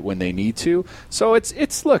momentum right when they need to. So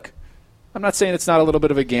it's look, I'm not saying it's not a little bit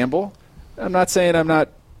of a gamble. I'm not saying I'm not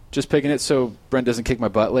just picking it so Brent doesn't kick my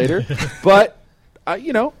butt later. But I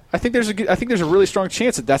think there's a really strong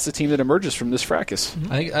chance that that's the team that emerges from this fracas.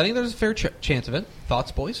 I think there's a fair chance of it.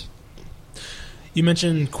 Thoughts, boys? You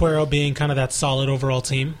mentioned Cuero being kind of that solid overall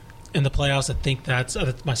team in the playoffs. I think that's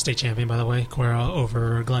my state champion, by the way. Cuero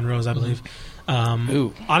over Glen Rose, I believe.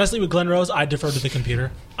 Honestly, with Glen Rose, I deferred to the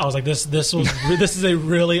computer. I was like, this is a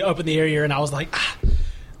really up in the air year, and I was like,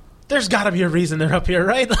 there's got to be a reason they're up here,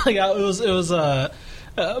 right? Like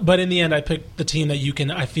but in the end, I picked the team that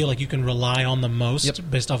I feel like you can rely on the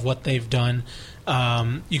most based off what they've done.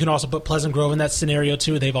 You can also put Pleasant Grove in that scenario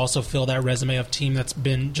too. They've also filled that resume of team that's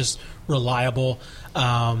been just reliable.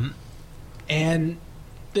 And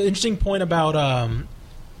the interesting point about I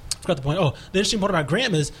forgot the point. Oh, the interesting point about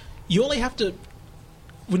Graham is you only have to,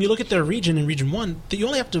 when you look at their region in Region 1,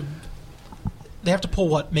 they have to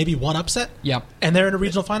pull maybe one upset. Yeah, and they're in a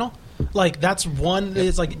regional final. Like that's one.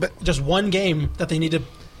 It's like just one game that they need to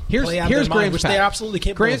play out of their mind, which they're absolutely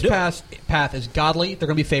capable of doing. Graham's path is godly. They're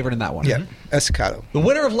going to be favored in that one. Yeah, Estacado. The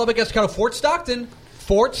winner of Lubbock Estacado, Fort Stockton.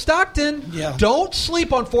 Yeah. Don't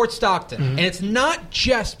sleep on Fort Stockton. And it's not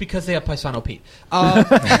just because they have Paisano Pete,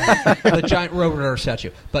 the giant Roadrunner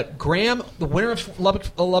statue. But Graham, the winner of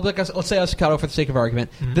Lubbock, let's say Estacado for the sake of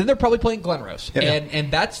argument, then they're probably playing Glen Rose. Yeah.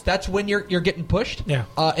 And that's when you're getting pushed. Yeah.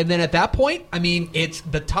 And then at that point, I mean, it's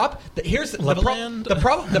the top. Here's the problem.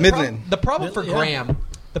 Midland. The problem for Graham.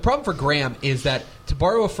 The problem for Graham is that, to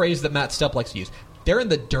borrow a phrase that Matt Stupp likes to use, they're in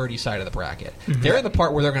the dirty side of the bracket. They're in the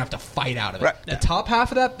part where they're going to have to fight out of it. Right. The top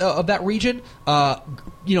half of that region,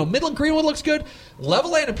 Midland Greenwood looks good.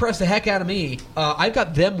 Leveland impressed the heck out of me. I've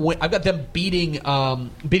got them beating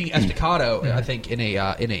Estacado. I think in a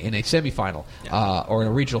semifinal or in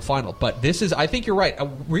a regional final. But this is, I think you're right.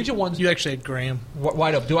 Region 1's You actually had Graham.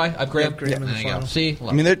 wide open. Do I? I've Graham. Graham in the There you go. final. See,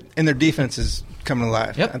 I mean, their defense is coming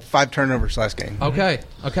alive. Yep. 5 turnovers last game. okay.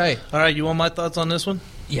 All right, you want my thoughts on this one?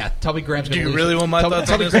 Yeah, tell me Graham's going to lose. Do you really want my thoughts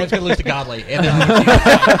Tell on me this Graham's going to lose to Godley. And then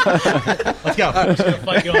let's go.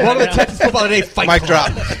 Welcome to Texas Football Today Fight Mic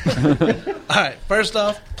Club. drop. All right, first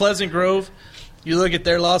off, Pleasant Grove. You look at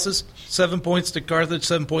their losses, 7 points to Carthage,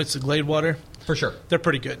 7 points to Gladewater. For sure. They're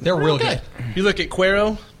pretty good. They're real good. You look at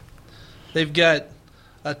Cuero, they've got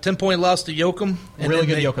a 10-point loss to Yoakum. Really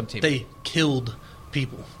good they, Yoakum team. They killed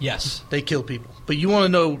people. Yes. They killed people. But you want to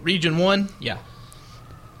know Region 1? Yeah.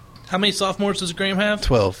 How many sophomores does Graham have?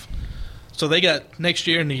 12. So they got next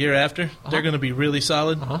year and the year after. They're going to be really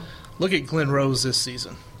solid. Look at Glen Rose this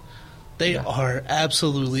season. They are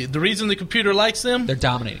absolutely – the reason the computer likes them – They're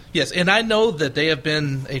dominating. Yes, and I know that they have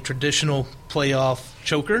been a traditional playoff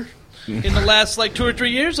choker in the last 2 or 3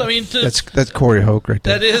 years. I mean, That's Corey Hoke right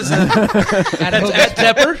there. that is that's at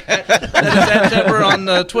Tepper. That is at Tepper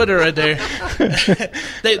on Twitter right there.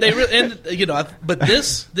 They really, and but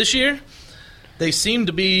this year they seem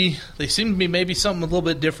to be maybe something a little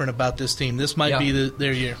bit different about this team. This might be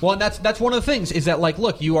their year. Well, and that's one of the things is that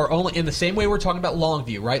look, you are only in the same way we're talking about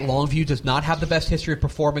Longview, right? Longview does not have the best history of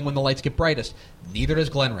performing when the lights get brightest. Neither does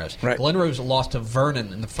Glen Rose. Right. Glen Rose lost to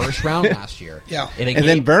Vernon in the first round last year. Yeah. And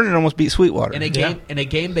then Vernon almost beat Sweetwater. In a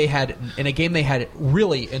game they had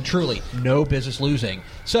really and truly no business losing.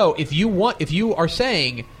 So if you are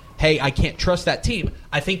saying, hey, I can't trust that team,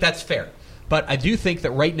 I think that's fair. But I do think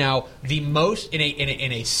that right now, the most in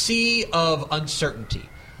a sea of uncertainty,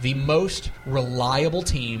 the most reliable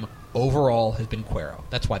team overall has been Cuero.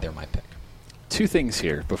 That's why they're my pick. 2 things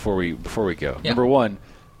here before we go. Yeah. Number one,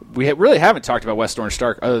 we really haven't talked about West Orange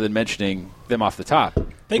Stark other than mentioning them off the top.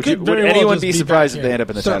 Would anyone be surprised if they end up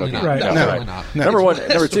in the Certainly title not. game? No, Right. not. No. Number one. West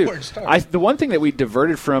Number 2, Orange Stark. the one thing that we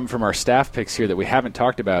diverted from our staff picks here that we haven't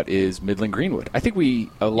talked about is Midland Greenwood. I think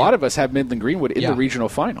a lot of us have Midland Greenwood in the regional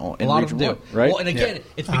final. A lot of them do. Right? Well, and again,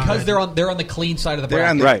 it's because they're on the clean side of the They're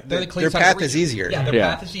on bracket. the- They're the clean their side of the path is region. easier. Yeah, their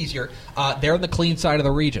path is easier. They're on the clean side of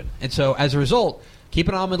the region, and so as a result, keep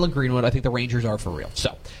an eye on Midland Greenwood. I think the Rangers are for real.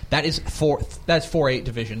 So that's 4A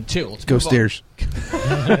Division 2. Let's Go move on. Steers.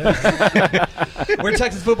 We're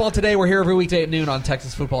Texas Football Today. We're here every weekday at noon on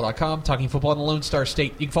TexasFootball.com, talking football in the Lone Star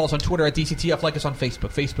State. You can follow us on Twitter at DCTF, like us on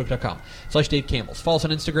Facebook, Facebook.com/Dave Campbell. Follow us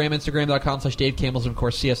on Instagram, Instagram.com/Dave Campbell, and of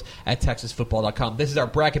course see us at TexasFootball.com. This is our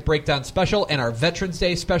bracket breakdown special and our Veterans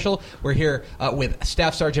Day special. We're here with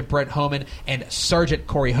Staff Sergeant Brent Homan and Sergeant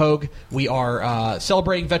Corey Hogue. We are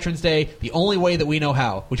celebrating Veterans Day the only way that we know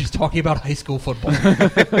how, which is talking about high school football.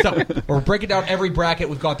 So we're breaking down every bracket.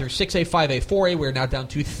 We've gone through 6A, 5A, 4A. We're now down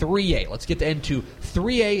to 3A. Let's get into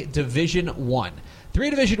 3A Division 1. 3A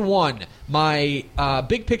Division 1, my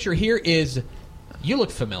big picture here is, you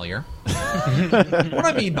look familiar. What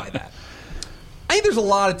I mean by that, I think there's a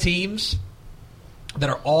lot of teams that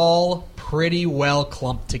are all pretty well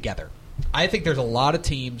clumped together. I think there's a lot of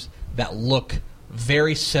teams that look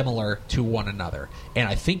very similar to one another. And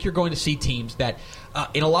I think you're going to see teams that,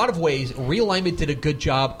 in a lot of ways, Realignment did a good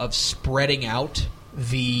job of spreading out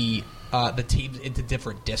the teams into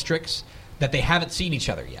different districts that they haven't seen each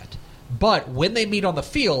other yet. But when they meet on the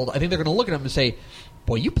field, I think they're going to look at them and say,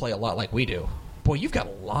 boy, you play a lot like we do. Boy, you've got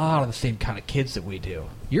a lot of the same kind of kids that we do.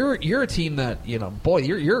 You're a team that, boy,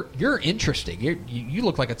 you're interesting. You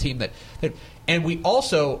look like a team that and we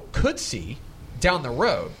also could see down the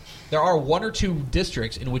road, there are 1 or 2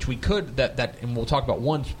 districts in which we could that and we'll talk about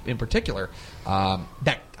one in particular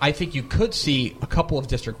that I think you could see a couple of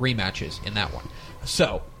district rematches in that one.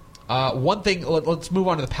 So one thing, let's move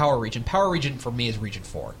on to the Power Region. Power Region for me is Region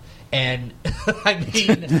 4. And I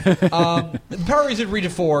mean, the Power Region is Region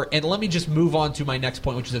 4, and let me just move on to my next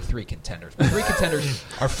point, which is the 3 contenders. The 3 contenders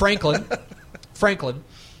are Franklin,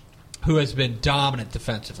 who has been dominant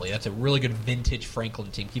defensively. That's a really good vintage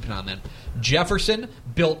Franklin team. Keep an eye on them. Jefferson,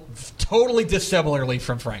 built totally dissimilarly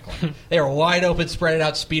from Franklin. They are wide open, spread it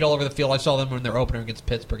out, speed all over the field. I saw them when their opener against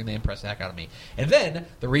Pittsburgh, and they impressed the heck out of me. And then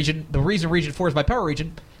the reason Region 4 is my Power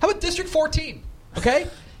Region, how about District 14? Okay?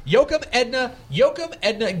 Yoakum, Edna,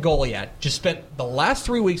 and Goliad just spent the last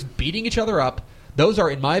 3 weeks beating each other up. Those are,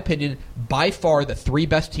 in my opinion, by far the 3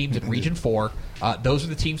 best teams in Region 4. Those are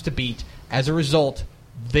the teams to beat. As a result,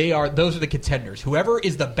 those are the contenders. Whoever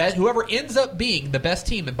ends up being the best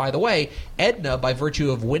team, and by the way, Edna, by virtue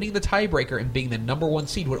of winning the tiebreaker and being the number 1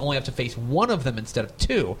 seed, would only have to face one of them instead of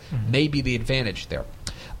 2. May be the advantage there.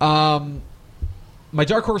 My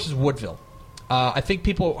dark horse is Woodville. I think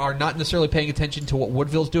people are not necessarily paying attention to what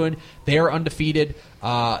Woodville's doing. They are undefeated. They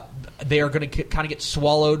are going to kind of get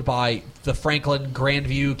swallowed by the Franklin,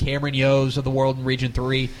 Grandview, Cameron Yo's of the world in Region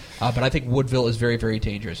 3. But I think Woodville is very, very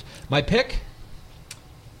dangerous. My pick,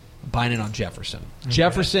 buying it on Jefferson. Okay.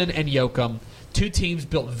 Jefferson and Yoakum. Two teams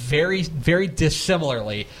built very, very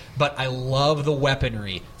dissimilarly, but I love the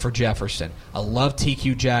weaponry for Jefferson. I love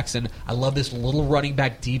TQ Jackson. I love this little running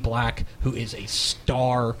back, D. Black, who is a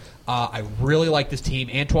star. I really like this team.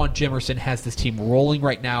 Antoine Jimerson has this team rolling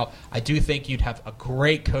right now. I do think you'd have a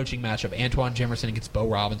great coaching matchup. Antoine Jimerson against Bo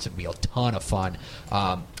Robinson would be a ton of fun.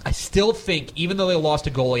 I still think, even though they lost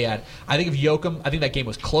to Goliad, I think that game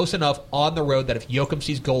was close enough on the road that if Yoakum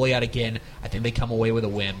sees Goliad again, I think they come away with a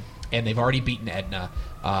win. And they've already beaten Edna.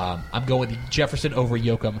 I'm going with Jefferson over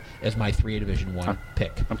Yoakum as my 3A Division I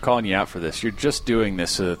pick. I'm calling you out for this. You're just doing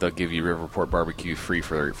this so that they'll give you Riverport barbecue free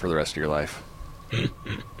for the rest of your life.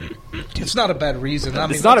 It's not a bad reason.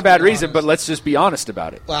 It's not a bad reason, but let's just be honest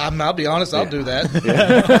about it. Well, I'll be honest. I'll do that.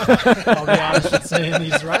 I'll be honest in saying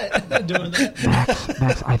he's right doing that.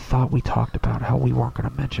 Max, I thought we talked about how we weren't going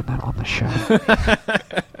to mention that on the show.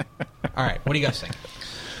 All right, what do you guys think?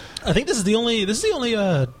 I think this is the only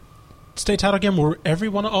state title game where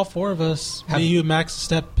all four of us, me, you, Max,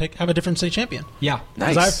 Step, pick, have a different state champion. Yeah.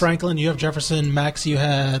 Nice. I have Franklin, you have Jefferson, Max, you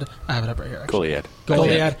had... I have it up right here, actually.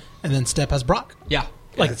 Goliad. And then Step has Brock. Yeah.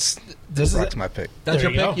 Brock's my pick. That's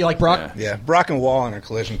your pick? Go. You like Brock? Yeah. Brock and Wall on a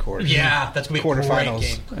collision course. Yeah, that's going to be a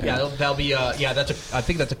quarterfinals. Great game. Yeah, that'll be... I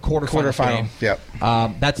think that's a quarterfinal game.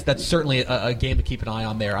 Yep. That's certainly a game to keep an eye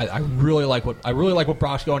on there. I really like what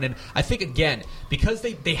Brock's going in. I think, again, because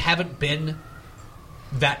they haven't been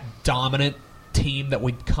that dominant team that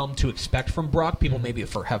we'd come to expect from Brock, people maybe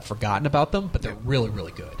have forgotten about them, but they're really,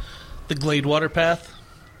 really good. The Gladewater path,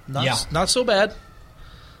 not so bad.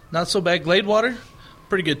 Not so bad. Gladewater,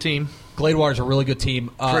 pretty good team. Gladewater's a really good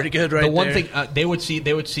team. Pretty good, right? The one there. thing they would see.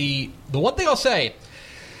 The one thing I'll say,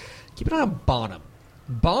 keep an eye on Bonham.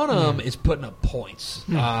 Bonham is putting up points.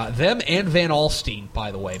 Them and Van Alstyne,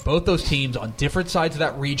 by the way. Both those teams on different sides of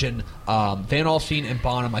that region. Van Alstyne and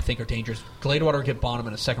Bonham, I think, are dangerous. Gladewater will get Bonham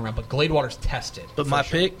in a second round, but Gladewater's tested. But my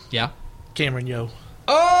pick? Yeah? Cameron Yo.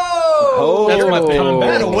 Oh! That's my pick.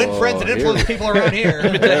 We're going to win friends and influence people around here.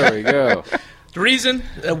 There we go. The reason,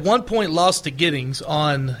 at one point, lost to Giddings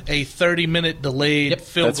on a 30-minute delayed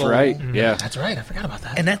field goal. That's right. Yeah. That's right. I forgot about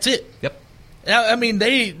that. And that's it. Yep. I mean,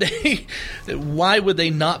 they why would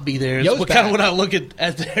they not be there? Yo's Kind of when I look at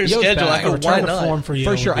their Yo's schedule, back. I go, why not? Form for,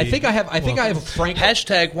 For sure. I think I have Frank.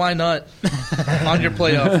 Hashtag why not on your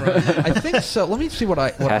playoff run. I think so. Let me see what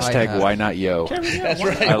I Hashtag why not yo. That's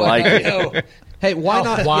right. I like it. Hey, why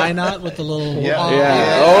not? Why not with the little... Yeah.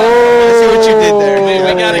 Oh, I see what you did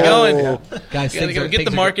there. We got it going. Guys, Gotta go get the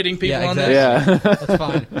marketing people on exactly. this. Yeah. That's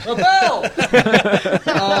fine.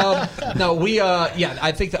 Rebel! No, we,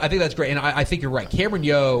 I think that's great. And I think you're right. Cameron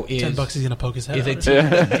Yo is... $10 he's going to poke his head is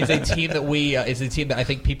a team that I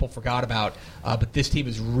think people forgot about. But this team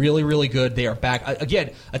is really, really good. They are back.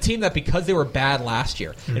 Again, a team that because they were bad last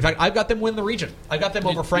year. In fact, I've got them win the region. I got them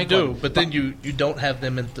over Franklin. You do, but then you don't have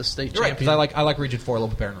them in the state You're right, championship. because I like Region 4 a little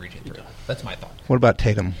bit better than Region 3. That's my thought. What about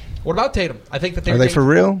Tatum? What about Tatum? I think that Are they for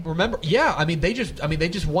real? Remember, yeah. I mean, they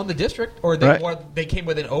just won the district, or they came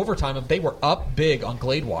within overtime, and they were up big on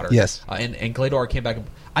Gladewater. Yes, and Gladewater came back.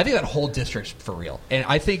 I think that whole district's for real, and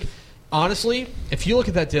I think honestly, if you look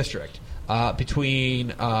at that district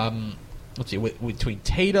between between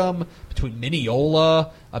Tatum, between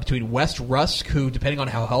Mineola, between West Rusk, who depending on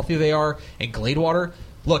how healthy they are, and Gladewater.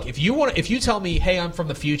 Look, if you tell me, hey, I'm from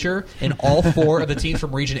the future, and all four of the teams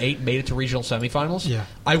from Region 8 made it to regional semifinals,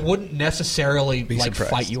 I wouldn't necessarily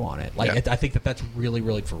fight you on it. I think that's really,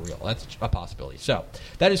 really for real. That's a possibility. So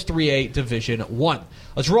that is 3A Division 1.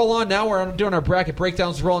 Let's roll on now. We're doing our bracket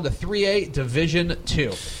breakdowns. Let's roll on to 3A Division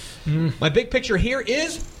 2. My big picture here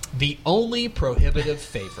is the only prohibitive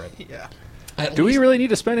favorite. Do we really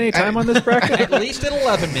need to spend any time on this bracket? At least at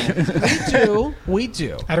 11 minutes. We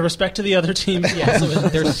do. Out of respect to the other teams. Yes,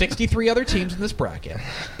 there's 63 other teams in this bracket.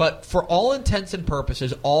 But for all intents and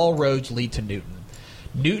purposes, all roads lead to Newton.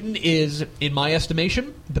 Newton is, in my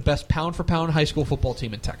estimation, the best pound-for-pound high school football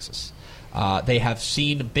team in Texas. They have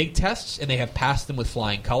seen big tests, and they have passed them with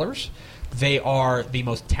flying colors. They are the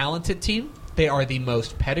most talented team. They are the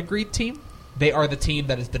most pedigreed team. They are the team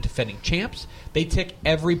that is the defending champs. They tick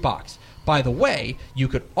every box. By the way, you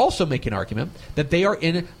could also make an argument that they are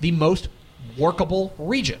in the most workable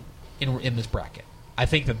region in this bracket. I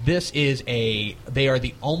think that they are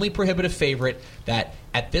the only prohibitive favorite that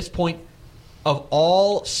at this point of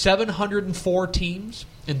all 704 teams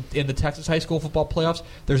in the Texas high school football playoffs,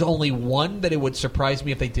 there's only one that it would surprise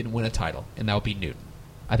me if they didn't win a title, and that would be Newton.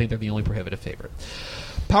 I think they're the only prohibitive favorite.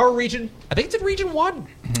 Power region, I think it's in Region 1.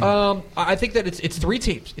 I think that it's three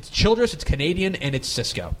teams. It's Childress, it's Canadian, and it's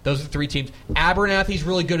Cisco. Those are the three teams. Abernathy's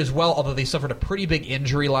really good as well, although they suffered a pretty big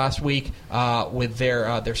injury last week with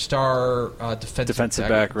their star defensive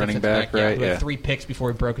back, running back, right? Who had 3 picks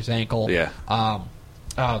before he broke his ankle. Yeah.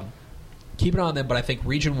 Keep it on them, but I think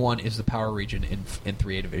Region 1 is the power region in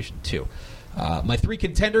 3A Division 2. My 3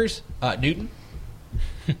 contenders, Newton.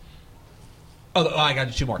 I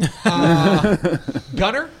got 2 more.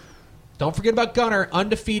 Gunner. Don't forget about Gunner.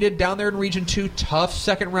 Undefeated down there in Region 2. Tough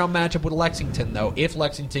second-round matchup with Lexington, though, if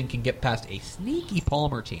Lexington can get past a sneaky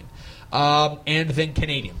Palmer team. And then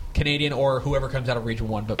Canadian or whoever comes out of Region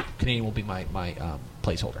 1, but Canadian will be my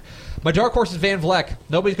placeholder. My dark horse is Van Vleck.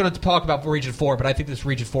 Nobody's going to talk about Region 4, but I think this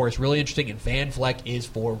Region 4 is really interesting, and Van Vleck is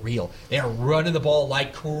for real. They are running the ball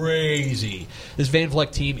like crazy. This Van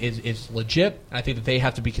Vleck team is legit, and I think that they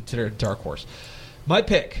have to be considered a dark horse. My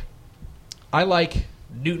pick, I like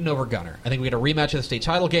Newton over Gunner. I think we get a rematch of the state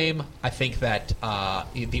title game. I think that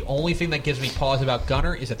the only thing that gives me pause about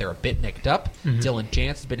Gunner is that they're a bit nicked up. Dylan Jantz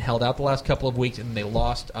has been held out the last couple of weeks, and they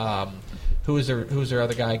lost. Who is their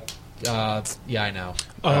other guy? Yeah, I know.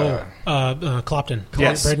 Clopton.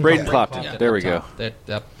 Yes, Braden Clopton. Yeah, there we go. Good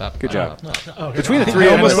job. Between the I three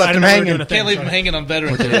of almost them, left him hanging. Can't leave him hanging on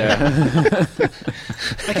veterans. I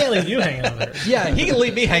can't leave you hanging on there. Yeah, he can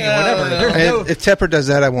leave me hanging whenever. There's no. If Tepper does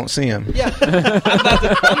that, I won't see him. Yeah, I'm about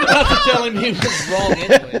to tell him he was wrong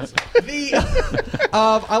anyways.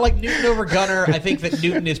 I like Newton over Gunner. I think that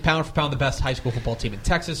Newton is pound for pound the best high school football team in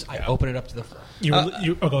Texas. I open it up to the floor. Go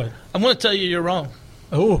ahead. I'm going to tell you you're wrong.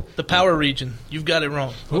 Oh, The power region, you've got it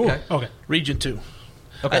wrong. Okay. Region 2.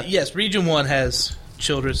 Okay. Yes, Region 1 has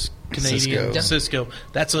Childress, Canadian, Cisco.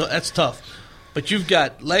 That's tough. But you've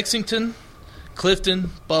got Lexington,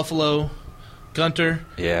 Clifton, Buffalo, Gunter,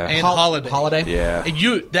 and Holiday. Yeah. And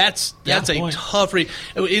that's a tough region.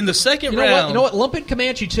 In the second You know round, what? Lump in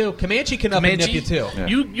Comanche too. Comanche can up and nip you too. Yeah.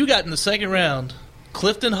 You got in the second round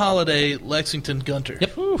Clifton, Holiday, Lexington, Gunter.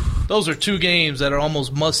 Yep. Those are 2 games that are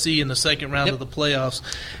almost must-see in the second round of the playoffs.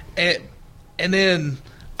 And then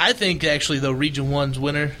I think, actually, though, Region 1's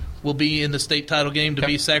winner will be in the state title game to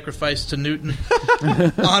be sacrificed to Newton.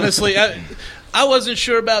 Honestly, I wasn't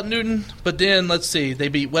sure about Newton, but then, let's see, they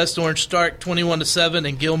beat West Orange Stark 21-7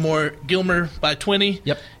 and Gilmer by 20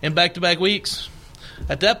 in back-to-back weeks.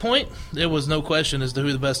 At that point, there was no question as to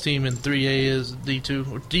who the best team in 3A is,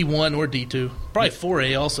 D2, or D1 or D2. Probably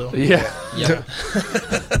 4A also. Yeah.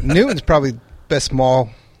 Newton's probably best small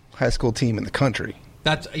high school team in the country.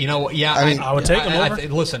 That's I would take them over.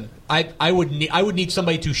 Listen, I would need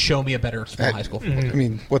somebody to show me a better small high school football team. I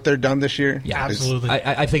mean, what they're done this year. Yeah, absolutely.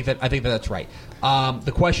 I think that's right.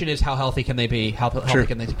 The question is, how healthy can they be? How healthy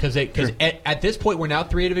can they? Because at this point, we're now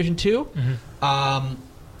 3A Division 2.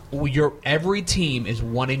 Every team is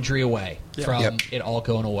one injury away from it all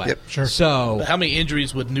going away. Yep. Sure. So But how many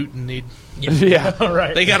injuries would Newton need? Yeah.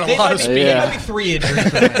 Right. They got a They lot might of be, speed. it might be 3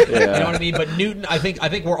 injuries. You know what I mean? But Newton, I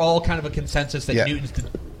think we're all kind of a consensus that Newton's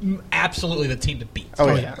absolutely the team to beat.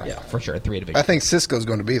 Oh, yeah. For sure. 3A Division. I think Cisco's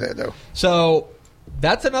going to be there, though. So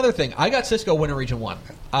that's another thing. I got Cisco winning Region 1.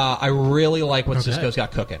 I really like what Cisco's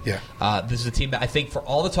got cooking. Yeah. This is a team that I think, for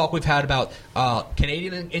all the talk we've had about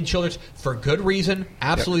Canadian and Childress, for good reason,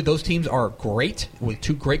 absolutely those teams are great, with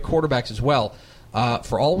 2 great quarterbacks as well.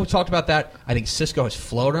 For all we've talked about that, I think Cisco has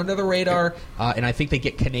flown under the radar, and I think they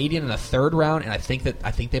get Canadian in the 3rd round, and I think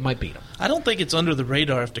they might beat them. I don't think it's under the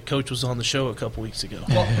radar if the coach was on the show a couple weeks ago.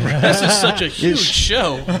 This is such a huge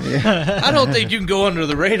show. I don't think you can go under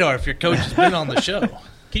the radar if your coach has been on the show.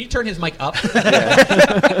 Can you turn his mic up?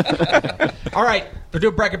 All right. We're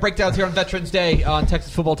doing bracket breakdowns here on Veterans Day on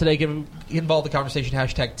Texas Football Today. Get involved in the conversation,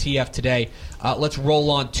 #TF Today. Let's roll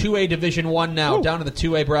on 2A Division 1 now, down to the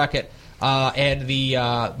 2A bracket. And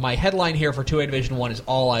my headline here for 2A Division 1 is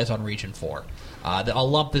All Eyes on Region 4. I'll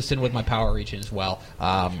lump this in with my power region as well.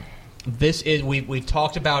 This is we've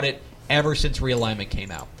talked about it ever since realignment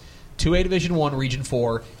came out. 2A Division 1 Region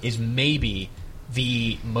 4 is maybe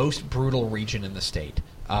the most brutal region in the state.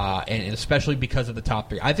 And especially because of the top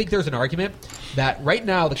 3. I think there's an argument that right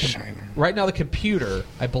now the computer,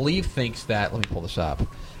 I believe, thinks that. Let me pull this up.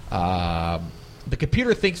 The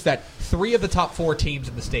computer thinks that 3 of the top 4 teams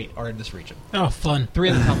in the state are in this region. Oh, fun. 3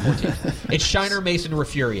 of the top 4 teams. It's Shiner, Mason,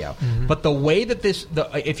 Refugio. But the way that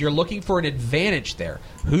if you're looking for an advantage there,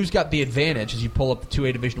 who's got the advantage as you pull up the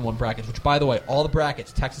 2A Division 1 brackets, which, by the way, all the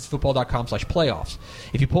brackets, texasfootball.com/playoffs.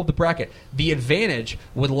 If you pull up the bracket, the advantage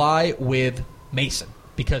would lie with Mason.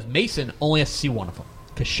 because Mason only has to see one of them.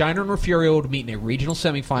 Because Shiner and Refugio would meet in a regional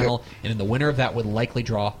semifinal, and then the winner of that would likely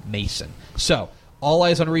draw Mason. So, all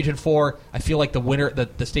eyes on Region 4. I feel like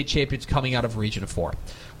the state champion's coming out of Region 4.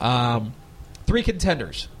 3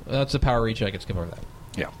 contenders. That's the power region. I can skip over that.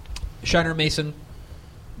 Yeah. Shiner, Mason,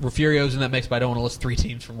 Refugio's in that mix, but I don't want to list 3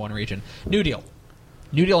 teams from one region. New Deal.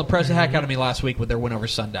 New Deal impressed the heck out of me last week with their win over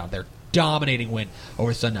Sundown. Their dominating win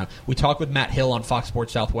over Sundown. We talked with Matt Hill on Fox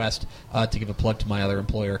Sports Southwest to give a plug to my other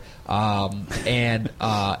employer, and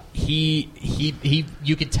he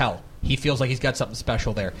you could tell he feels like he's got something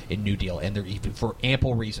special there in New Deal, and for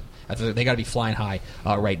ample reason. They got to be flying high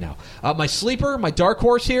right now. My sleeper, my dark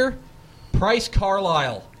horse here, Price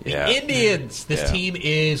Carlisle. Yeah. The Indians. This Yeah. team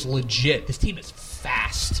is legit. This team is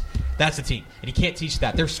fast. That's the team, and you can't teach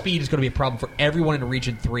that. Their speed is going to be a problem for everyone in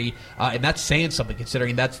Region 3, and that's saying something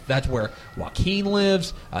considering that's where Joaquin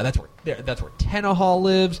lives, that's where Tenaha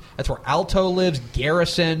lives, that's where Alto lives,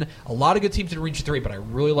 Garrison. A lot of good teams in Region 3, but I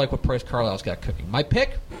really like what Price Carlisle's got cooking. My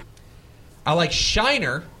pick, I like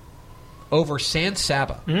Shiner over San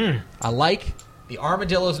Saba. I like the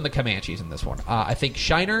Armadillos and the Comanches in this one. I think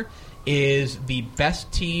Shiner is the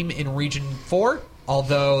best team in Region 4.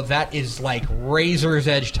 Although that is like razor's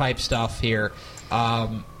edge type stuff here.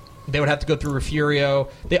 They would have to go through Refugio.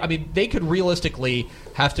 They could realistically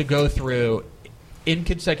have to go through, in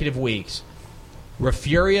consecutive weeks,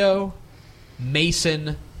 Refugio,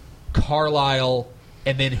 Mason, Carlisle,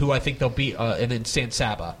 and then who I think they'll be, and then San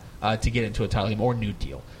Saba to get into a title game, or New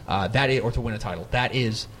Deal, or to win a title. That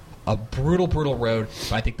is a brutal, brutal road.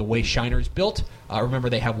 But I think the way Shiner's built, remember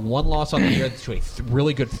they have one loss on the year to a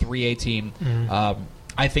really good 3A team.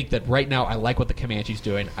 I think that right now I like what the Comanche's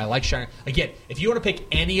doing. I like Shiner. Again, if you want to pick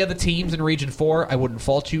any of the teams in Region 4, I wouldn't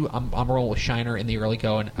fault you. I'm rolling with Shiner in the early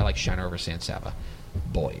going. I like Shiner over San Saba.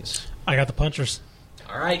 Boys. I got the punchers.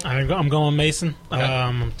 All right. I'm going Mason. Okay.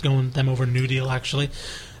 I'm going them over New Deal, actually.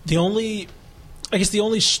 The only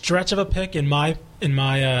stretch of a pick in my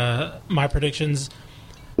predictions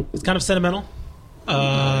is kind of sentimental.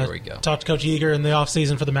 There we go. Talked to Coach Yeager in the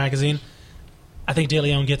offseason for the magazine. I think De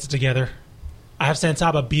Leon gets it together. I have San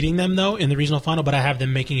Saba beating them, though, in the regional final, but I have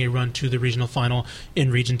them making a run to the regional final in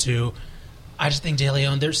Region 2. I just think De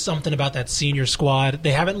Leon, there's something about that senior squad.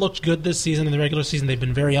 They haven't looked good this season. In the regular season, they've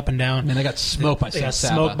been very up and down. Man, they got smoked by San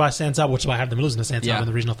Saba. Smoked by San Saba, which is why I have them losing to San Saba in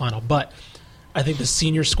the regional final. But I think the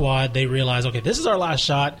senior squad, they realize, okay, this is our last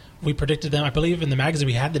shot. We predicted them. I believe in the magazine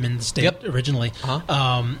we had them in the state originally.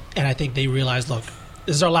 And I think they realize, look,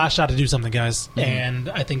 this is our last shot to do something, guys. Mm-hmm. And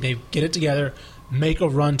I think they get it together, make a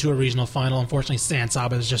run to a regional final. Unfortunately, San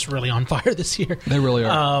Saba is just really on fire this year. They really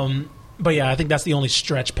are. But yeah, I think that's the only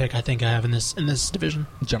stretch pick I think I have in this division.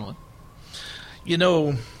 Gentlemen. You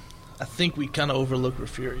know, I think we kind of overlook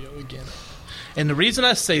Refugio again. And the reason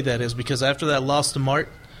I say that is because after that loss to Mart,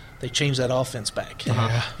 they changed that offense back.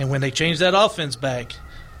 And when they changed that offense back,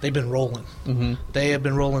 they've been rolling. Mm-hmm. They have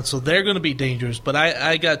been rolling. So they're going to be dangerous. But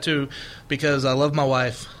I got to, because I love my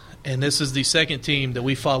wife, and this is the second team that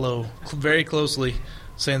we follow very closely,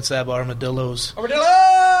 San Saba Armadillos.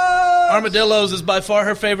 Armadillos is by far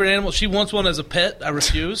her favorite animal. She wants one as a pet. I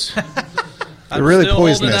refuse. They're really still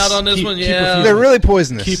poisonous. Holding out on this one. Yeah, they're really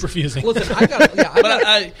poisonous. Keep refusing. Listen, I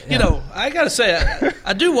got to say,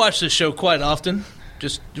 I do watch this show quite often,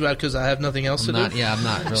 just because I have nothing else to do. Yeah, I'm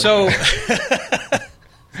not. Really So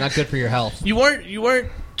it's not good for your health. You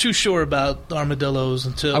weren't too sure about the Armadillos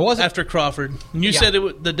until after Crawford. And you said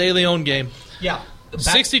the De Leon game. Yeah,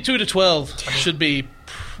 62-12 should be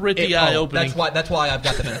pretty eye-opening. That's why I've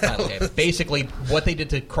got them in a title game. Basically, what they did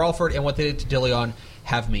to Crawford and what they did to De Leon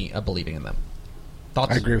have me believing in them.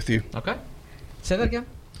 Thoughts? I agree with you. Okay. Say that again.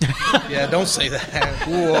 Yeah, don't say that.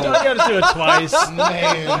 Whoa. You got to do it twice.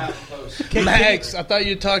 Man. Max, I thought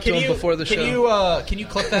you talked to him before the show. Can you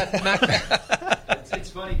clip that, Max? It's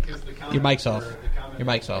funny because the comments Your mic's off. Your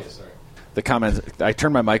mic's off. The comments. I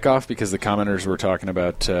turned my mic off because the commenters were talking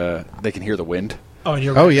about they can hear the wind. Oh, and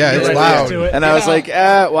it's loud. And I was like,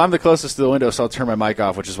 well, I'm the closest to the window, so I'll turn my mic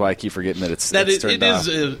off, which is why I keep forgetting that it's turned off.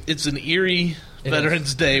 It's an eerie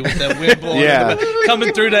Veterans Day with that wind blowing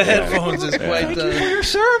coming through the headphones is quite. Thank you for your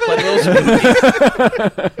service.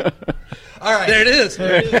 All right, there it is.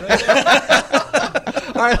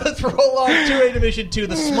 All right, let's roll on 2A Division 2,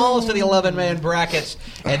 the smallest of the 11-man brackets,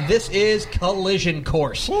 and this is Collision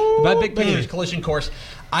Course. My big pick is Collision Course.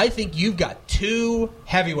 I think you've got two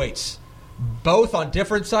heavyweights, both on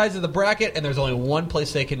different sides of the bracket, and there's only one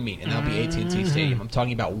place they can meet, and that'll be AT&T Stadium. I'm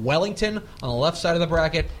talking about Wellington on the left side of the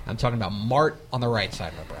bracket. I'm talking about Mart on the right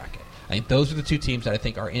side of the bracket. I think those are the two teams that I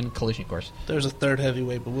think are in collision course. There's a third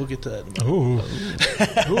heavyweight, but we'll get to that in a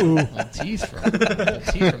moment. Little tease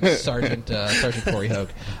from Sergeant Corey Hogue.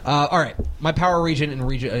 All right, my power region in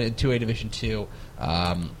 2A Division 2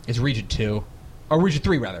 is Region 2, or Region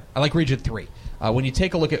 3 rather. I like Region 3. When you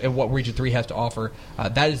take a look at what Region 3 has to offer,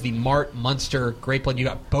 that is the Mart, Munster, Grapeland. You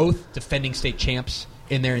got both defending state champs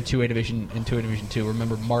in there in 2A Division 2.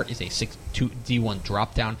 Remember, Mart is a 6-2 D1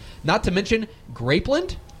 drop down. Not to mention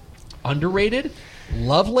Grapeland, underrated.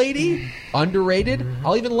 Lovelady, underrated.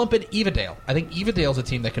 I'll even lump in Evadale. I think Evadale's a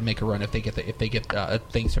team that can make a run if they get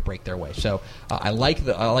things to break their way. So I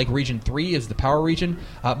like Region 3 as the power region.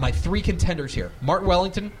 My three contenders here: Mart,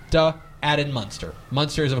 Wellington, add in Munster.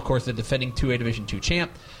 Munster is, of course, the defending 2A Division 2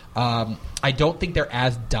 champ. I don't think they're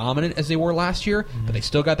as dominant as they were last year, but they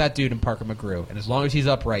still got that dude in Parker McGrew, and as long as he's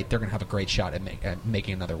upright, they're going to have a great shot at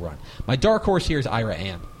making another run. My dark horse here is Ira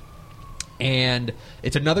Ann, and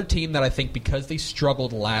it's another team that I think because they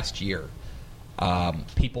struggled last year,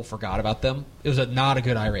 people forgot about them. It was not a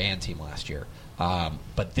good Ira Ann team last year.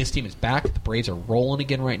 But this team is back. The Braves are rolling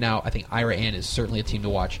again right now. I think Ira Ann is certainly a team to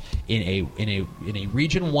watch in a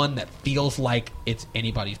Region 1 that feels like it's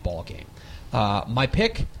anybody's ball game. My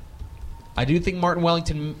pick, I do think Mart and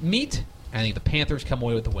Wellington meet. I think the Panthers come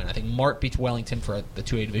away with the win. I think Mart beats Wellington for the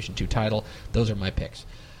 2A Division 2 title. Those are my picks.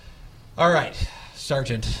 All right,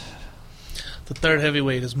 Sergeant. The third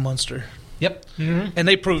heavyweight is Munster. Yep. Mm-hmm. And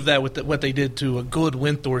they proved that with what they did to a good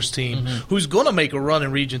Windthorst team, who's going to make a run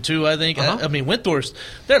in Region 2, I think. I mean, Windthorst,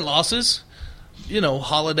 their losses,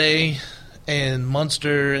 Holiday and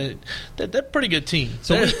Munster, they're a pretty good team.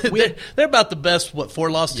 So they're about the best,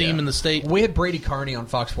 4-loss team in the state. We had Brady Carney on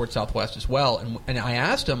Fox Sports Southwest as well, and I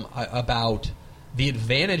asked him about the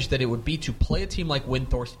advantage that it would be to play a team like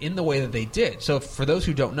Windthorst in the way that they did. So for those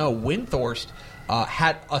who don't know, Windthorst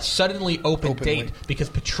had a suddenly open date because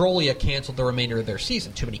Petrolia canceled the remainder of their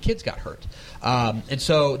season. Too many kids got hurt. And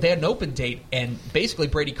so they had an open date, and basically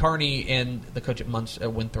Brady Carney and the coach at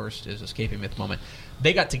Windthorst is escaping me at the moment.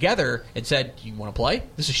 They got together and said, you want to play?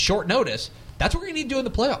 This is short notice. That's what we're going to need to do in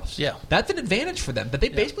the playoffs. Yeah. That's an advantage for them. But they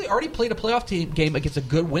basically already played a playoff game against a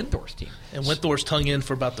good Windthorst team. And Windthorst hung in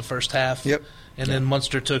for about the first half. Yep. And then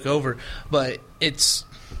Munster took over. But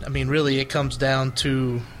really it comes down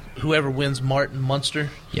to whoever wins Mart and Munster.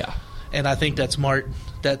 Yeah. And I think that's Mart.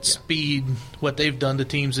 That speed, what they've done to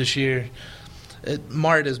teams this year.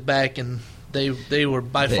 Mart is back, and they were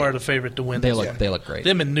by far the favorite to win. They look great.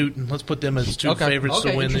 Them and Newton. Let's put them as two favorites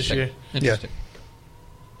to win this year. Interesting.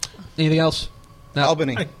 Anything else? No.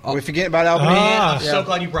 Albany. Are we forgetting about Albany? I'm so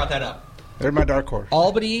glad you brought that up. They're my dark horse.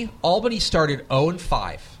 Albany started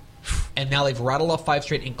 0-5, and now they've rattled off 5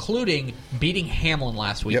 straight, including beating Hamlin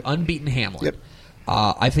last week, unbeaten Hamlin. Yep.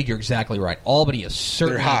 I think you're exactly right. Albany is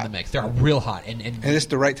certainly in the mix. They're real hot. And it's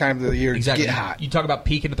the right time of the year to get hot. You talk about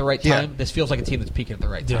peaking at the right time. This feels like a team that's peaking at the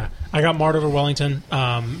right time. Yeah. I got Mart over Wellington.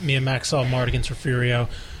 Me and Max saw Mart against Refugio.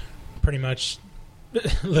 Pretty much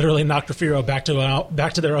literally knocked Refugio back to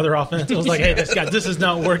their other offense. I was like, hey, this is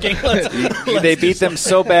not working. They beat them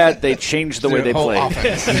so bad, they changed the way they played. I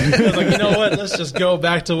was like, you know what? Let's just go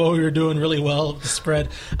back to what we were doing really well with the spread.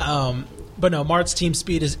 But no, Mart's team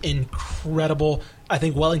speed is incredible. I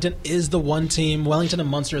think Wellington is the one team. Wellington and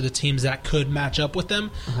Munster are the teams that could match up with them.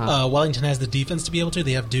 Wellington has the defense to be able to.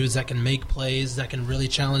 They have dudes that can make plays, that can really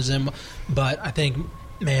challenge them. But I think,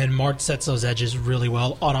 Mart sets those edges really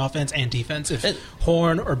well on offense and defense. If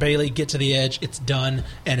Horn or Bailey get to the edge, it's done.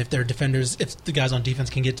 And if their defenders, if the guys on defense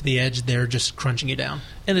can get to the edge, they're just crunching you down.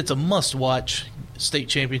 And it's a must-watch state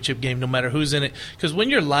championship game no matter who's in it. Because when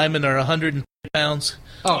your linemen are 150 pounds,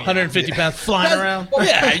 150 pounds flying around,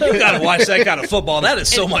 you got to watch that kind of football. That is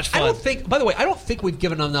so much fun. I don't think we've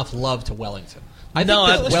given enough love to Wellington. I think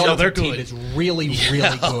the Wellington team is really,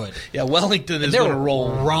 really good. Yeah, Wellington is going to roll.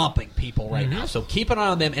 They're romping people right now. So keep an eye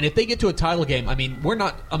on them. And if they get to a title game, I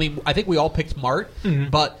think we all picked Mart,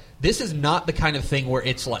 but this is not the kind of thing where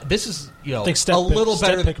it's like, this is, a little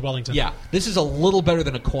better than Wellington. Yeah, this is a little better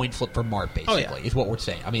than a coin flip for Mart, basically, is what we're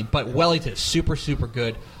saying. But Wellington is super, super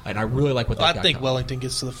good, and I really like what they've got. I think Wellington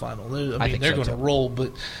gets to the final. They're so going to roll,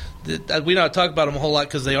 but we don't talk about them a whole lot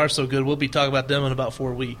because they are so good. We'll be talking about them in about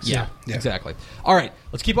 4 weeks. Yeah, exactly. All right,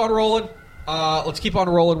 let's keep on rolling.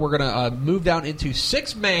 We're going to move down into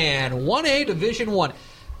 6-man 1A Division 1.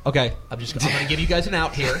 Okay, I'm going to give you guys an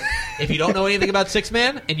out here. If you don't know anything about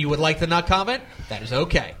 6-man and you would like to not comment, that is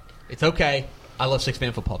okay. It's okay. I love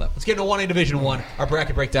 6-man football, though. Let's get into 1A Division 1, our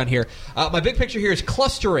bracket breakdown here. My big picture here is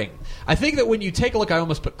clustering. I think that when you take a look, I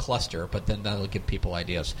almost put cluster, but then that'll give people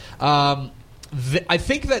ideas. I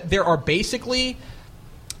think that there are basically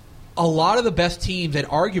a lot of the best teams, and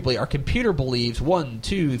arguably our computer believes 1,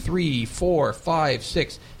 2, 3, 4, 5,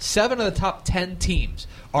 6, 7 of the top 10 teams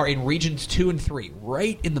are in regions 2 and 3,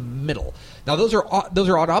 right in the middle. Now those are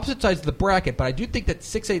on opposite sides of the bracket, but I do think that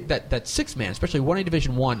 6A, that 6-man, especially 1A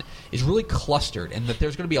Division 1, is really clustered, and that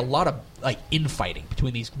there's going to be a lot of infighting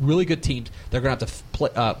between these really good teams. They're going to have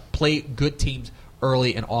to play good teams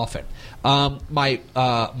early and often.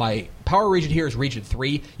 My power region here is Region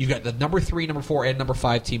 3. You've got the number 3, number 4, and number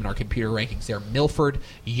 5 team in our computer rankings there. Milford,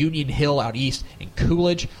 Union Hill out east, and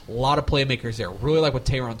Coolidge. A lot of playmakers there. Really like what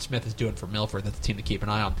Tayron Smith is doing for Milford. That's a team to keep an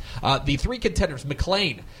eye on. The 3 contenders,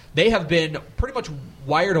 McLean, they have been pretty much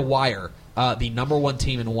wire to wire the number 1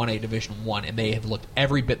 team in 1A Division 1, and they have looked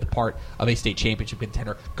every bit the part of a state championship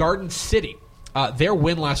contender. Garden City, their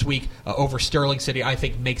win last week over Sterling City, I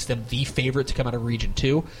think, makes them the favorite to come out of Region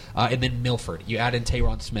 2. And then Milford. You add in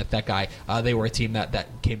Tayron Smith, that guy. They were a team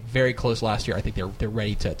that came very close last year. I think they're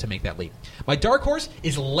ready to make that leap. My dark horse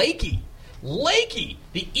is Lakey.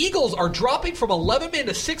 The Eagles are dropping from 11-man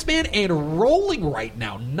to 6-man and rolling right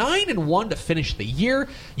now. 9-1 to finish the year.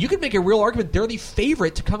 You could make a real argument they're the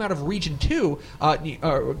favorite to come out of Region 2,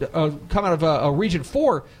 come out of Region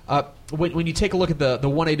 4. When you take a look at the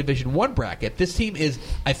 1A Division 1 bracket, this team is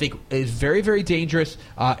very, very dangerous,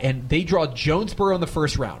 and they draw Jonesboro in the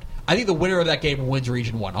first round. I think the winner of that game wins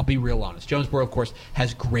Region 1. I'll be real honest. Jonesboro, of course,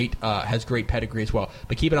 has great pedigree as well.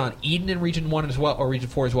 But keep it on Eden in Region 1 as well, or Region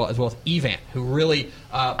 4 as well as Evant, who really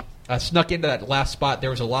snuck into that last spot.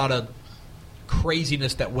 There was a lot of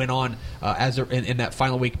craziness that went on in that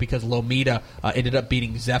final week because Lomita ended up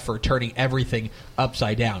beating Zephyr, turning everything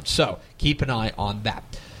upside down. So keep an eye on that.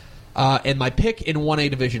 And my pick in 1A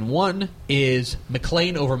Division 1 is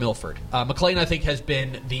McLean over Milford. McLean, I think, has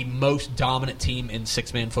been the most dominant team in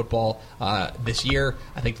 6-man football this year.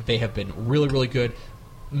 I think that they have been really, really good.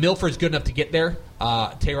 Milford's good enough to get there.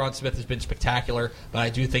 Tayron Smith has been spectacular, but I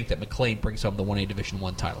do think that McLean brings home the 1A Division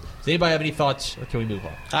 1 title. Does anybody have any thoughts, or can we move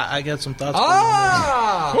on? I got some thoughts.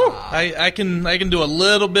 I can do a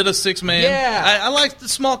little bit of 6-man. Yeah. I like the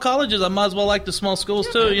small colleges. I might as well like the small schools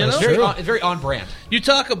too. You know, it's very on brand. You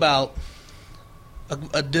talk about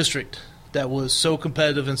a district that was so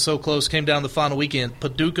competitive and so close, came down the final weekend.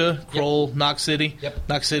 Paducah, Kroll, Knox City. Yep.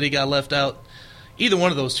 Knox City got left out. Either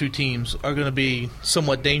one of those two teams are going to be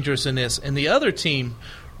somewhat dangerous in this. And the other team,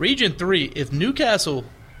 Region 3, if Newcastle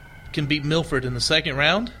can beat Milford in the second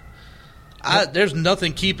round, there's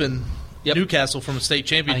nothing keeping Newcastle from a state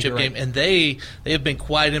championship game. Right. And they have been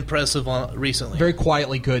quite impressive recently. Very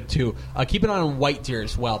quietly good, too. Keep an eye on White Deer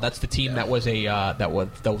as well. That's the team that was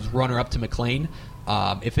runner-up to McLean.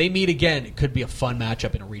 If they meet again, it could be a fun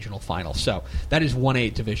matchup in a regional final. So that is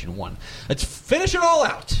 1A Division 1. Let's finish it all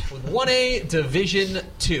out with 1A Division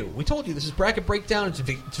 2. We told you this is bracket breakdown. It's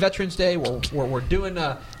Veterans Day. We're doing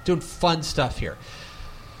fun stuff here.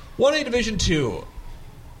 1A Division 2.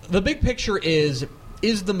 The big picture is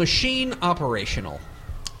the machine operational?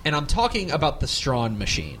 And I'm talking about the Strawn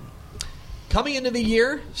machine. Coming into the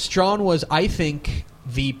year, Strawn was, I think,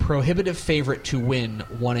 the prohibitive favorite to win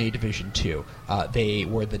 1A Division 2. They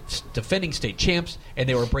were the defending state champs, and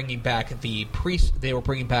they were bringing back the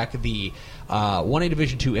 1A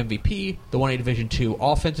Division 2 MVP, the 1A Division 2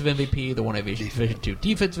 offensive MVP, the 1A Division 2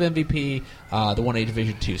 defensive MVP, the 1A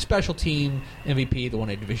Division 2 special team MVP, the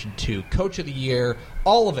 1A Division 2 Coach of the Year,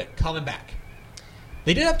 all of it coming back.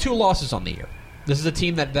 They did have 2 losses on the year. This is a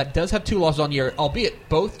team that does have 2 losses on the year, albeit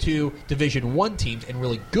both to Division 1 teams and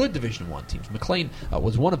really good Division 1 teams. McLean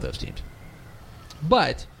was one of those teams.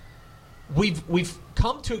 But we've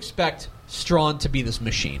come to expect Strawn to be this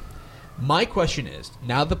machine. My question is,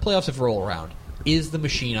 now that the playoffs have rolled around, is the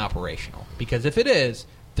machine operational? Because if it is,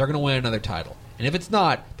 they're going to win another title. And if it's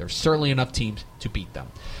not, there's certainly enough teams to beat them.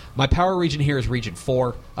 My power region here is Region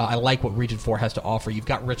 4. I like what Region 4 has to offer. You've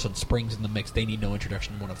got Richland Springs in the mix. They need no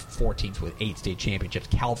introduction. One of 4 teams with 8 state championships.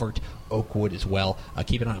 Calvert, Oakwood as well.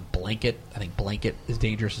 Keep an eye on Blanket. I think Blanket is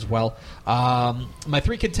dangerous as well. My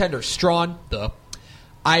 3 contenders, Strawn,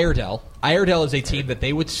 Iredell. Iredell is a team that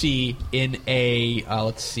they would see in a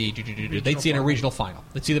they'd see in a regional final.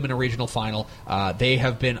 They'd see them in a regional final. They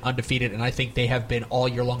have been undefeated, and I think they have been all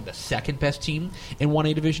year long the second best team in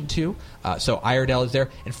 1A Division 2. So Iredell is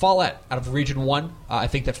there. And Follett out of Region 1, I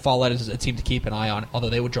think that Follett is a team to keep an eye on, although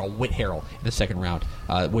they would draw Whit Harrell in the second round,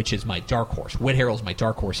 which is my dark horse. Whit Harrell is my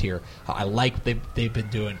dark horse here. I like what they've been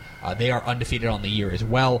doing. They are undefeated on the year as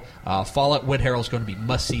well. Follett, Whit Harrell is going to be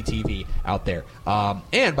must-see TV out there.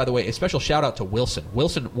 And, by the way, a special shout-out to Wilson.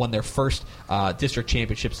 Wilson won their first district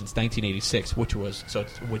championship since 1986, which was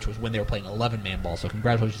when they were playing 11-man ball. So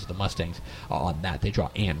congratulations to the Mustangs on that. They draw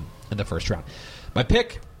Ann in the first round. My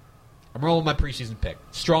pick, I'm rolling my preseason pick.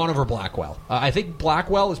 Strawn over Blackwell. I think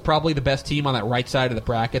Blackwell is probably the best team on that right side of the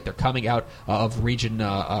bracket. They're coming out of Region,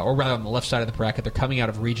 or rather on the left side of the bracket, they're coming out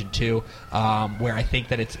of Region 2, where I think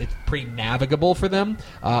that it's pretty navigable for them.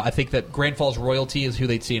 I think that Grand Falls Royalty is who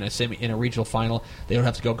they'd see in a regional final. They don't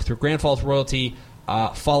have to go through Grand Falls Royalty,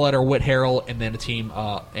 Follett or Whit Harrell, and then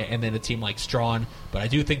a team like Strawn. But I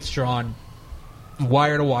do think Strawn,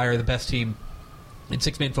 wire to wire, the best team in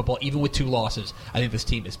six-man football, even with 2 losses. I think this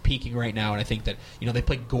team is peaking right now, and I think that they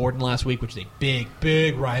played Gordon last week, which is a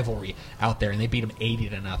big rivalry out there, and they beat them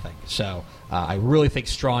 80-0. So I really think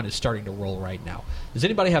Strawn is starting to roll right now. Does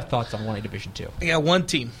anybody have thoughts on 1A Division 2? I got one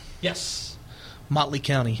team. Yes. Motley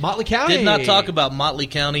County. Motley County. Did not talk about Motley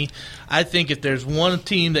County. I think if there's one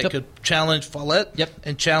team that could challenge Follett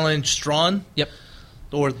and challenge Strawn,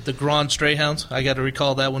 or the Grand Strayhounds, I got to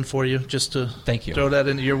recall that one for you, just to Thank you. Throw that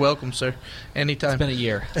in. You're welcome, sir. Anytime. It's been a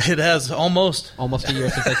year. It has almost a year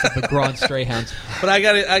since I said the Grand Strayhounds. But I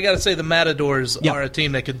got to say the Matadors are a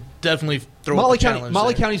team that could definitely throw Motley up a challenge.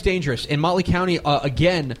 Motley County's dangerous, and Motley County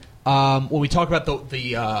again. When we talk about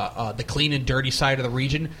the clean and dirty side of the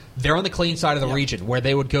region, they're on the clean side of the region, where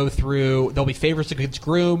they would go through. They'll be favorites against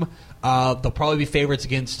Groom. They'll probably be favorites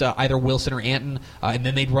against either Wilson or Anton, and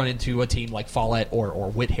then they'd run into a team like Follett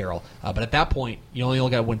or Whit Harrell. But at that point, you only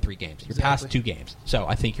got to win 3 games. You're past 2 games, so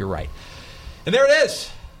I think you're right. And there it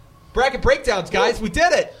is, bracket breakdowns, guys. Woo. We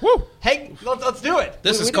did it. Woo! Hey, let's do it.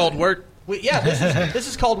 This is called work. This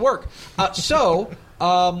is called work.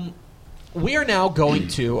 We are now going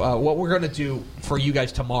to, what we're going to do for you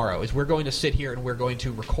guys tomorrow is we're going to sit here and we're going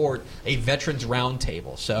to record a Veterans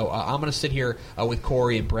Roundtable. So I'm going to sit here with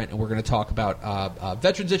Corey and Brent, and we're going to talk about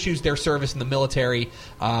veterans issues, their service in the military,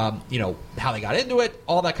 how they got into it,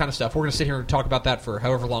 all that kind of stuff. We're going to sit here and talk about that for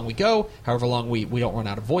however long we go, however long we don't run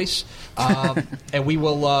out of voice. And we're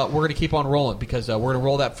going to keep on rolling because we're going to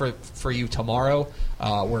roll that for you tomorrow.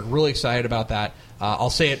 We're really excited about that. I'll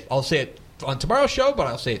say it on tomorrow's show, but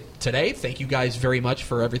I'll say it today. Thank you guys very much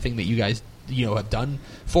for everything that you guys have done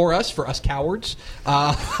for us cowards.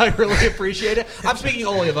 I really appreciate it. I'm speaking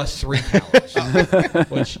only of us 3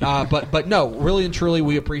 cowards. But no, really and truly,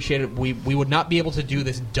 we appreciate it. We would not be able to do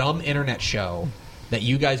this dumb internet show that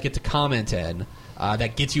you guys get to comment in,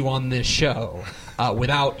 that gets you on this show,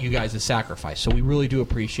 without you guys' sacrifice. So we really do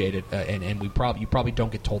appreciate it, and you probably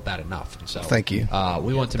don't get told that enough. And so thank you.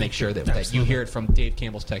 We want to make sure that you hear it from Dave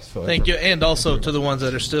Campbell's text photo. Thank you, and also to the ones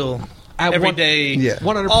that are still every day,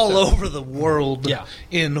 100%. all over the world,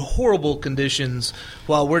 in horrible conditions,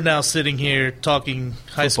 while we're now sitting here talking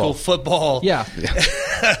high school football. Yeah.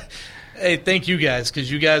 Hey, thank you guys,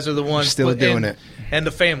 because you guys are the ones still doing it, and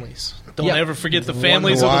the families. Don't ever forget the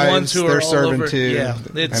families of the ones who are all serving over. Too. Yeah,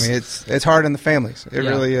 it's hard on the families. It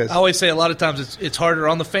really is. I always say a lot of times it's harder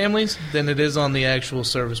on the families than it is on the actual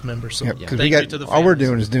service members. So because all we're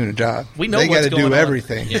doing is doing a job. We know they what's got to do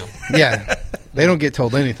everything. Yeah. They don't get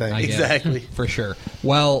told anything. Exactly, for sure.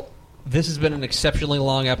 Well, this has been an exceptionally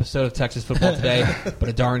long episode of Texas Football Today, but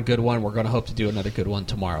a darn good one. We're going to hope to do another good one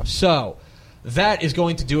tomorrow. So that is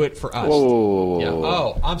going to do it for us. Whoa. Yeah.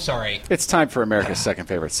 Oh, I'm sorry. It's time for America's second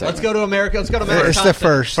favorite segment. Let's go to America. It's the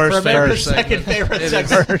first. For America's second favorite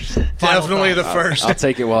segment. Definitely the first. I'll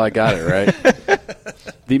take it while I got it, right?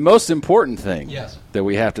 The most important thing that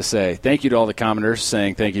we have to say, thank you to all the commenters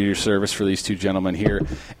saying thank you to your service for these 2 gentlemen here.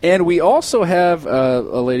 And we also have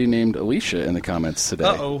a lady named Alicia in the comments today.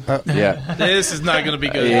 Uh-oh. Yeah. This is not going to be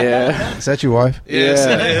good. Yeah. Is that your wife? Yes,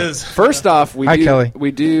 it is. First off, Kelly.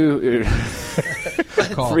 We do...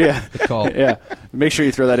 Good call. Yeah. Good call. Yeah. Make sure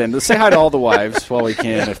you throw that in. Let's say hi to all the wives while we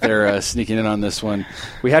can if they're sneaking in on this one.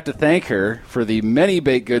 We have to thank her for the many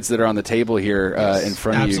baked goods that are on the table here in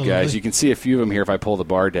front of you guys. You can see a few of them here if I pull the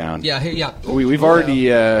bar down. Yeah. We've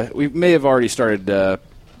already we may have already started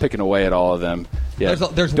picking away at all of them. Yeah.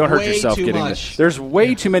 There's Don't hurt way yourself too getting much. this. There's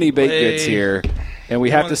way too many baked goods here. And we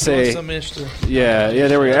have to say, there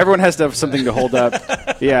we go. Everyone has to have something to hold up.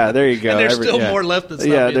 Yeah, there you go. And there's still more left. That's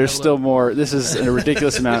there's still more. This is a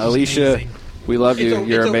ridiculous amount. Alicia, amazing. We love you.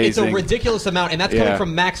 You're amazing. It's a ridiculous amount, and that's coming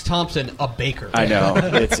from Max Thompson, a baker. I know.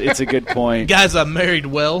 It's a good point. Guys, I'm married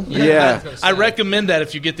well. Yeah. I recommend that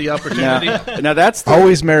if you get the opportunity. Now that's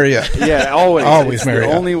always marry up. Yeah, always. Always marry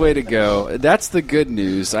up. The only way to go. That's the good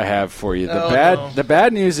news I have for you. The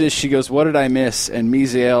bad news is she goes, what did I miss? And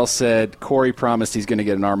Mizael said, Corey promised he's going to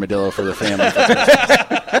get an armadillo for the family.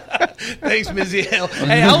 Thanks, Mizael.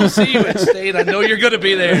 Hey, I will see you at State. I know you're going to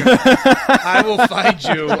be there. I will find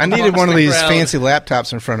you. I needed one of these fancy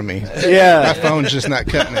laptops in front of me. Yeah. My phone's just not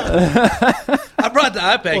cutting it. I brought the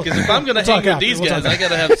iPad because if I'm going to hang with these guys, I got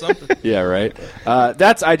to have something. Yeah, right.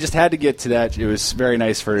 I just had to get to that. It was very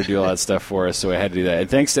nice for her to do all that stuff for us, so I had to do that. And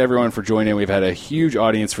thanks to everyone for joining. We've had a huge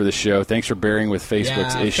audience for the show. Thanks for bearing with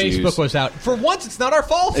Facebook's issues. Facebook was out. For once, it's not our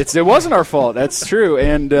fault. It wasn't our fault. That's true.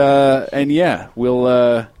 And yeah,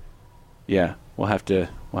 we'll have to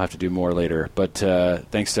do more later. But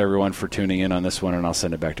thanks to everyone for tuning in on this one, and I'll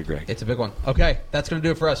send it back to Greg. It's a big one. Okay, that's going to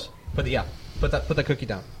do it for us. Put that cookie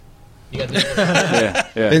down. You got this?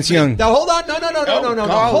 Yeah. Vince Young. Now hold on. No.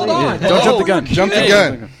 Hold on. Don't jump the gun. Jump the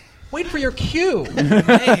gun. Wait for your cue.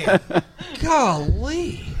 Man.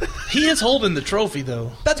 Golly. He is holding the trophy,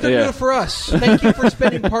 though. That's going to do it for us. Thank you for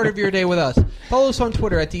spending part of your day with us. Follow us on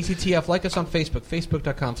Twitter at DCTF. Like us on Facebook,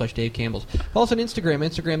 facebook.com/Dave Campbell's. Follow us on Instagram,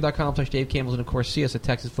 instagram.com/Dave Campbell's. And, of course, see us at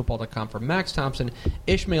texasfootball.com for Max Thompson,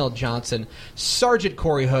 Ishmael Johnson, Sergeant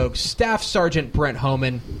Corey Hogue, Staff Sergeant Brent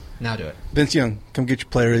Homan. Now do it. Vince Young, come get your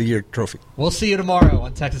Player of the Year trophy. We'll see you tomorrow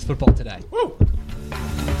on Texas Football Today. Woo!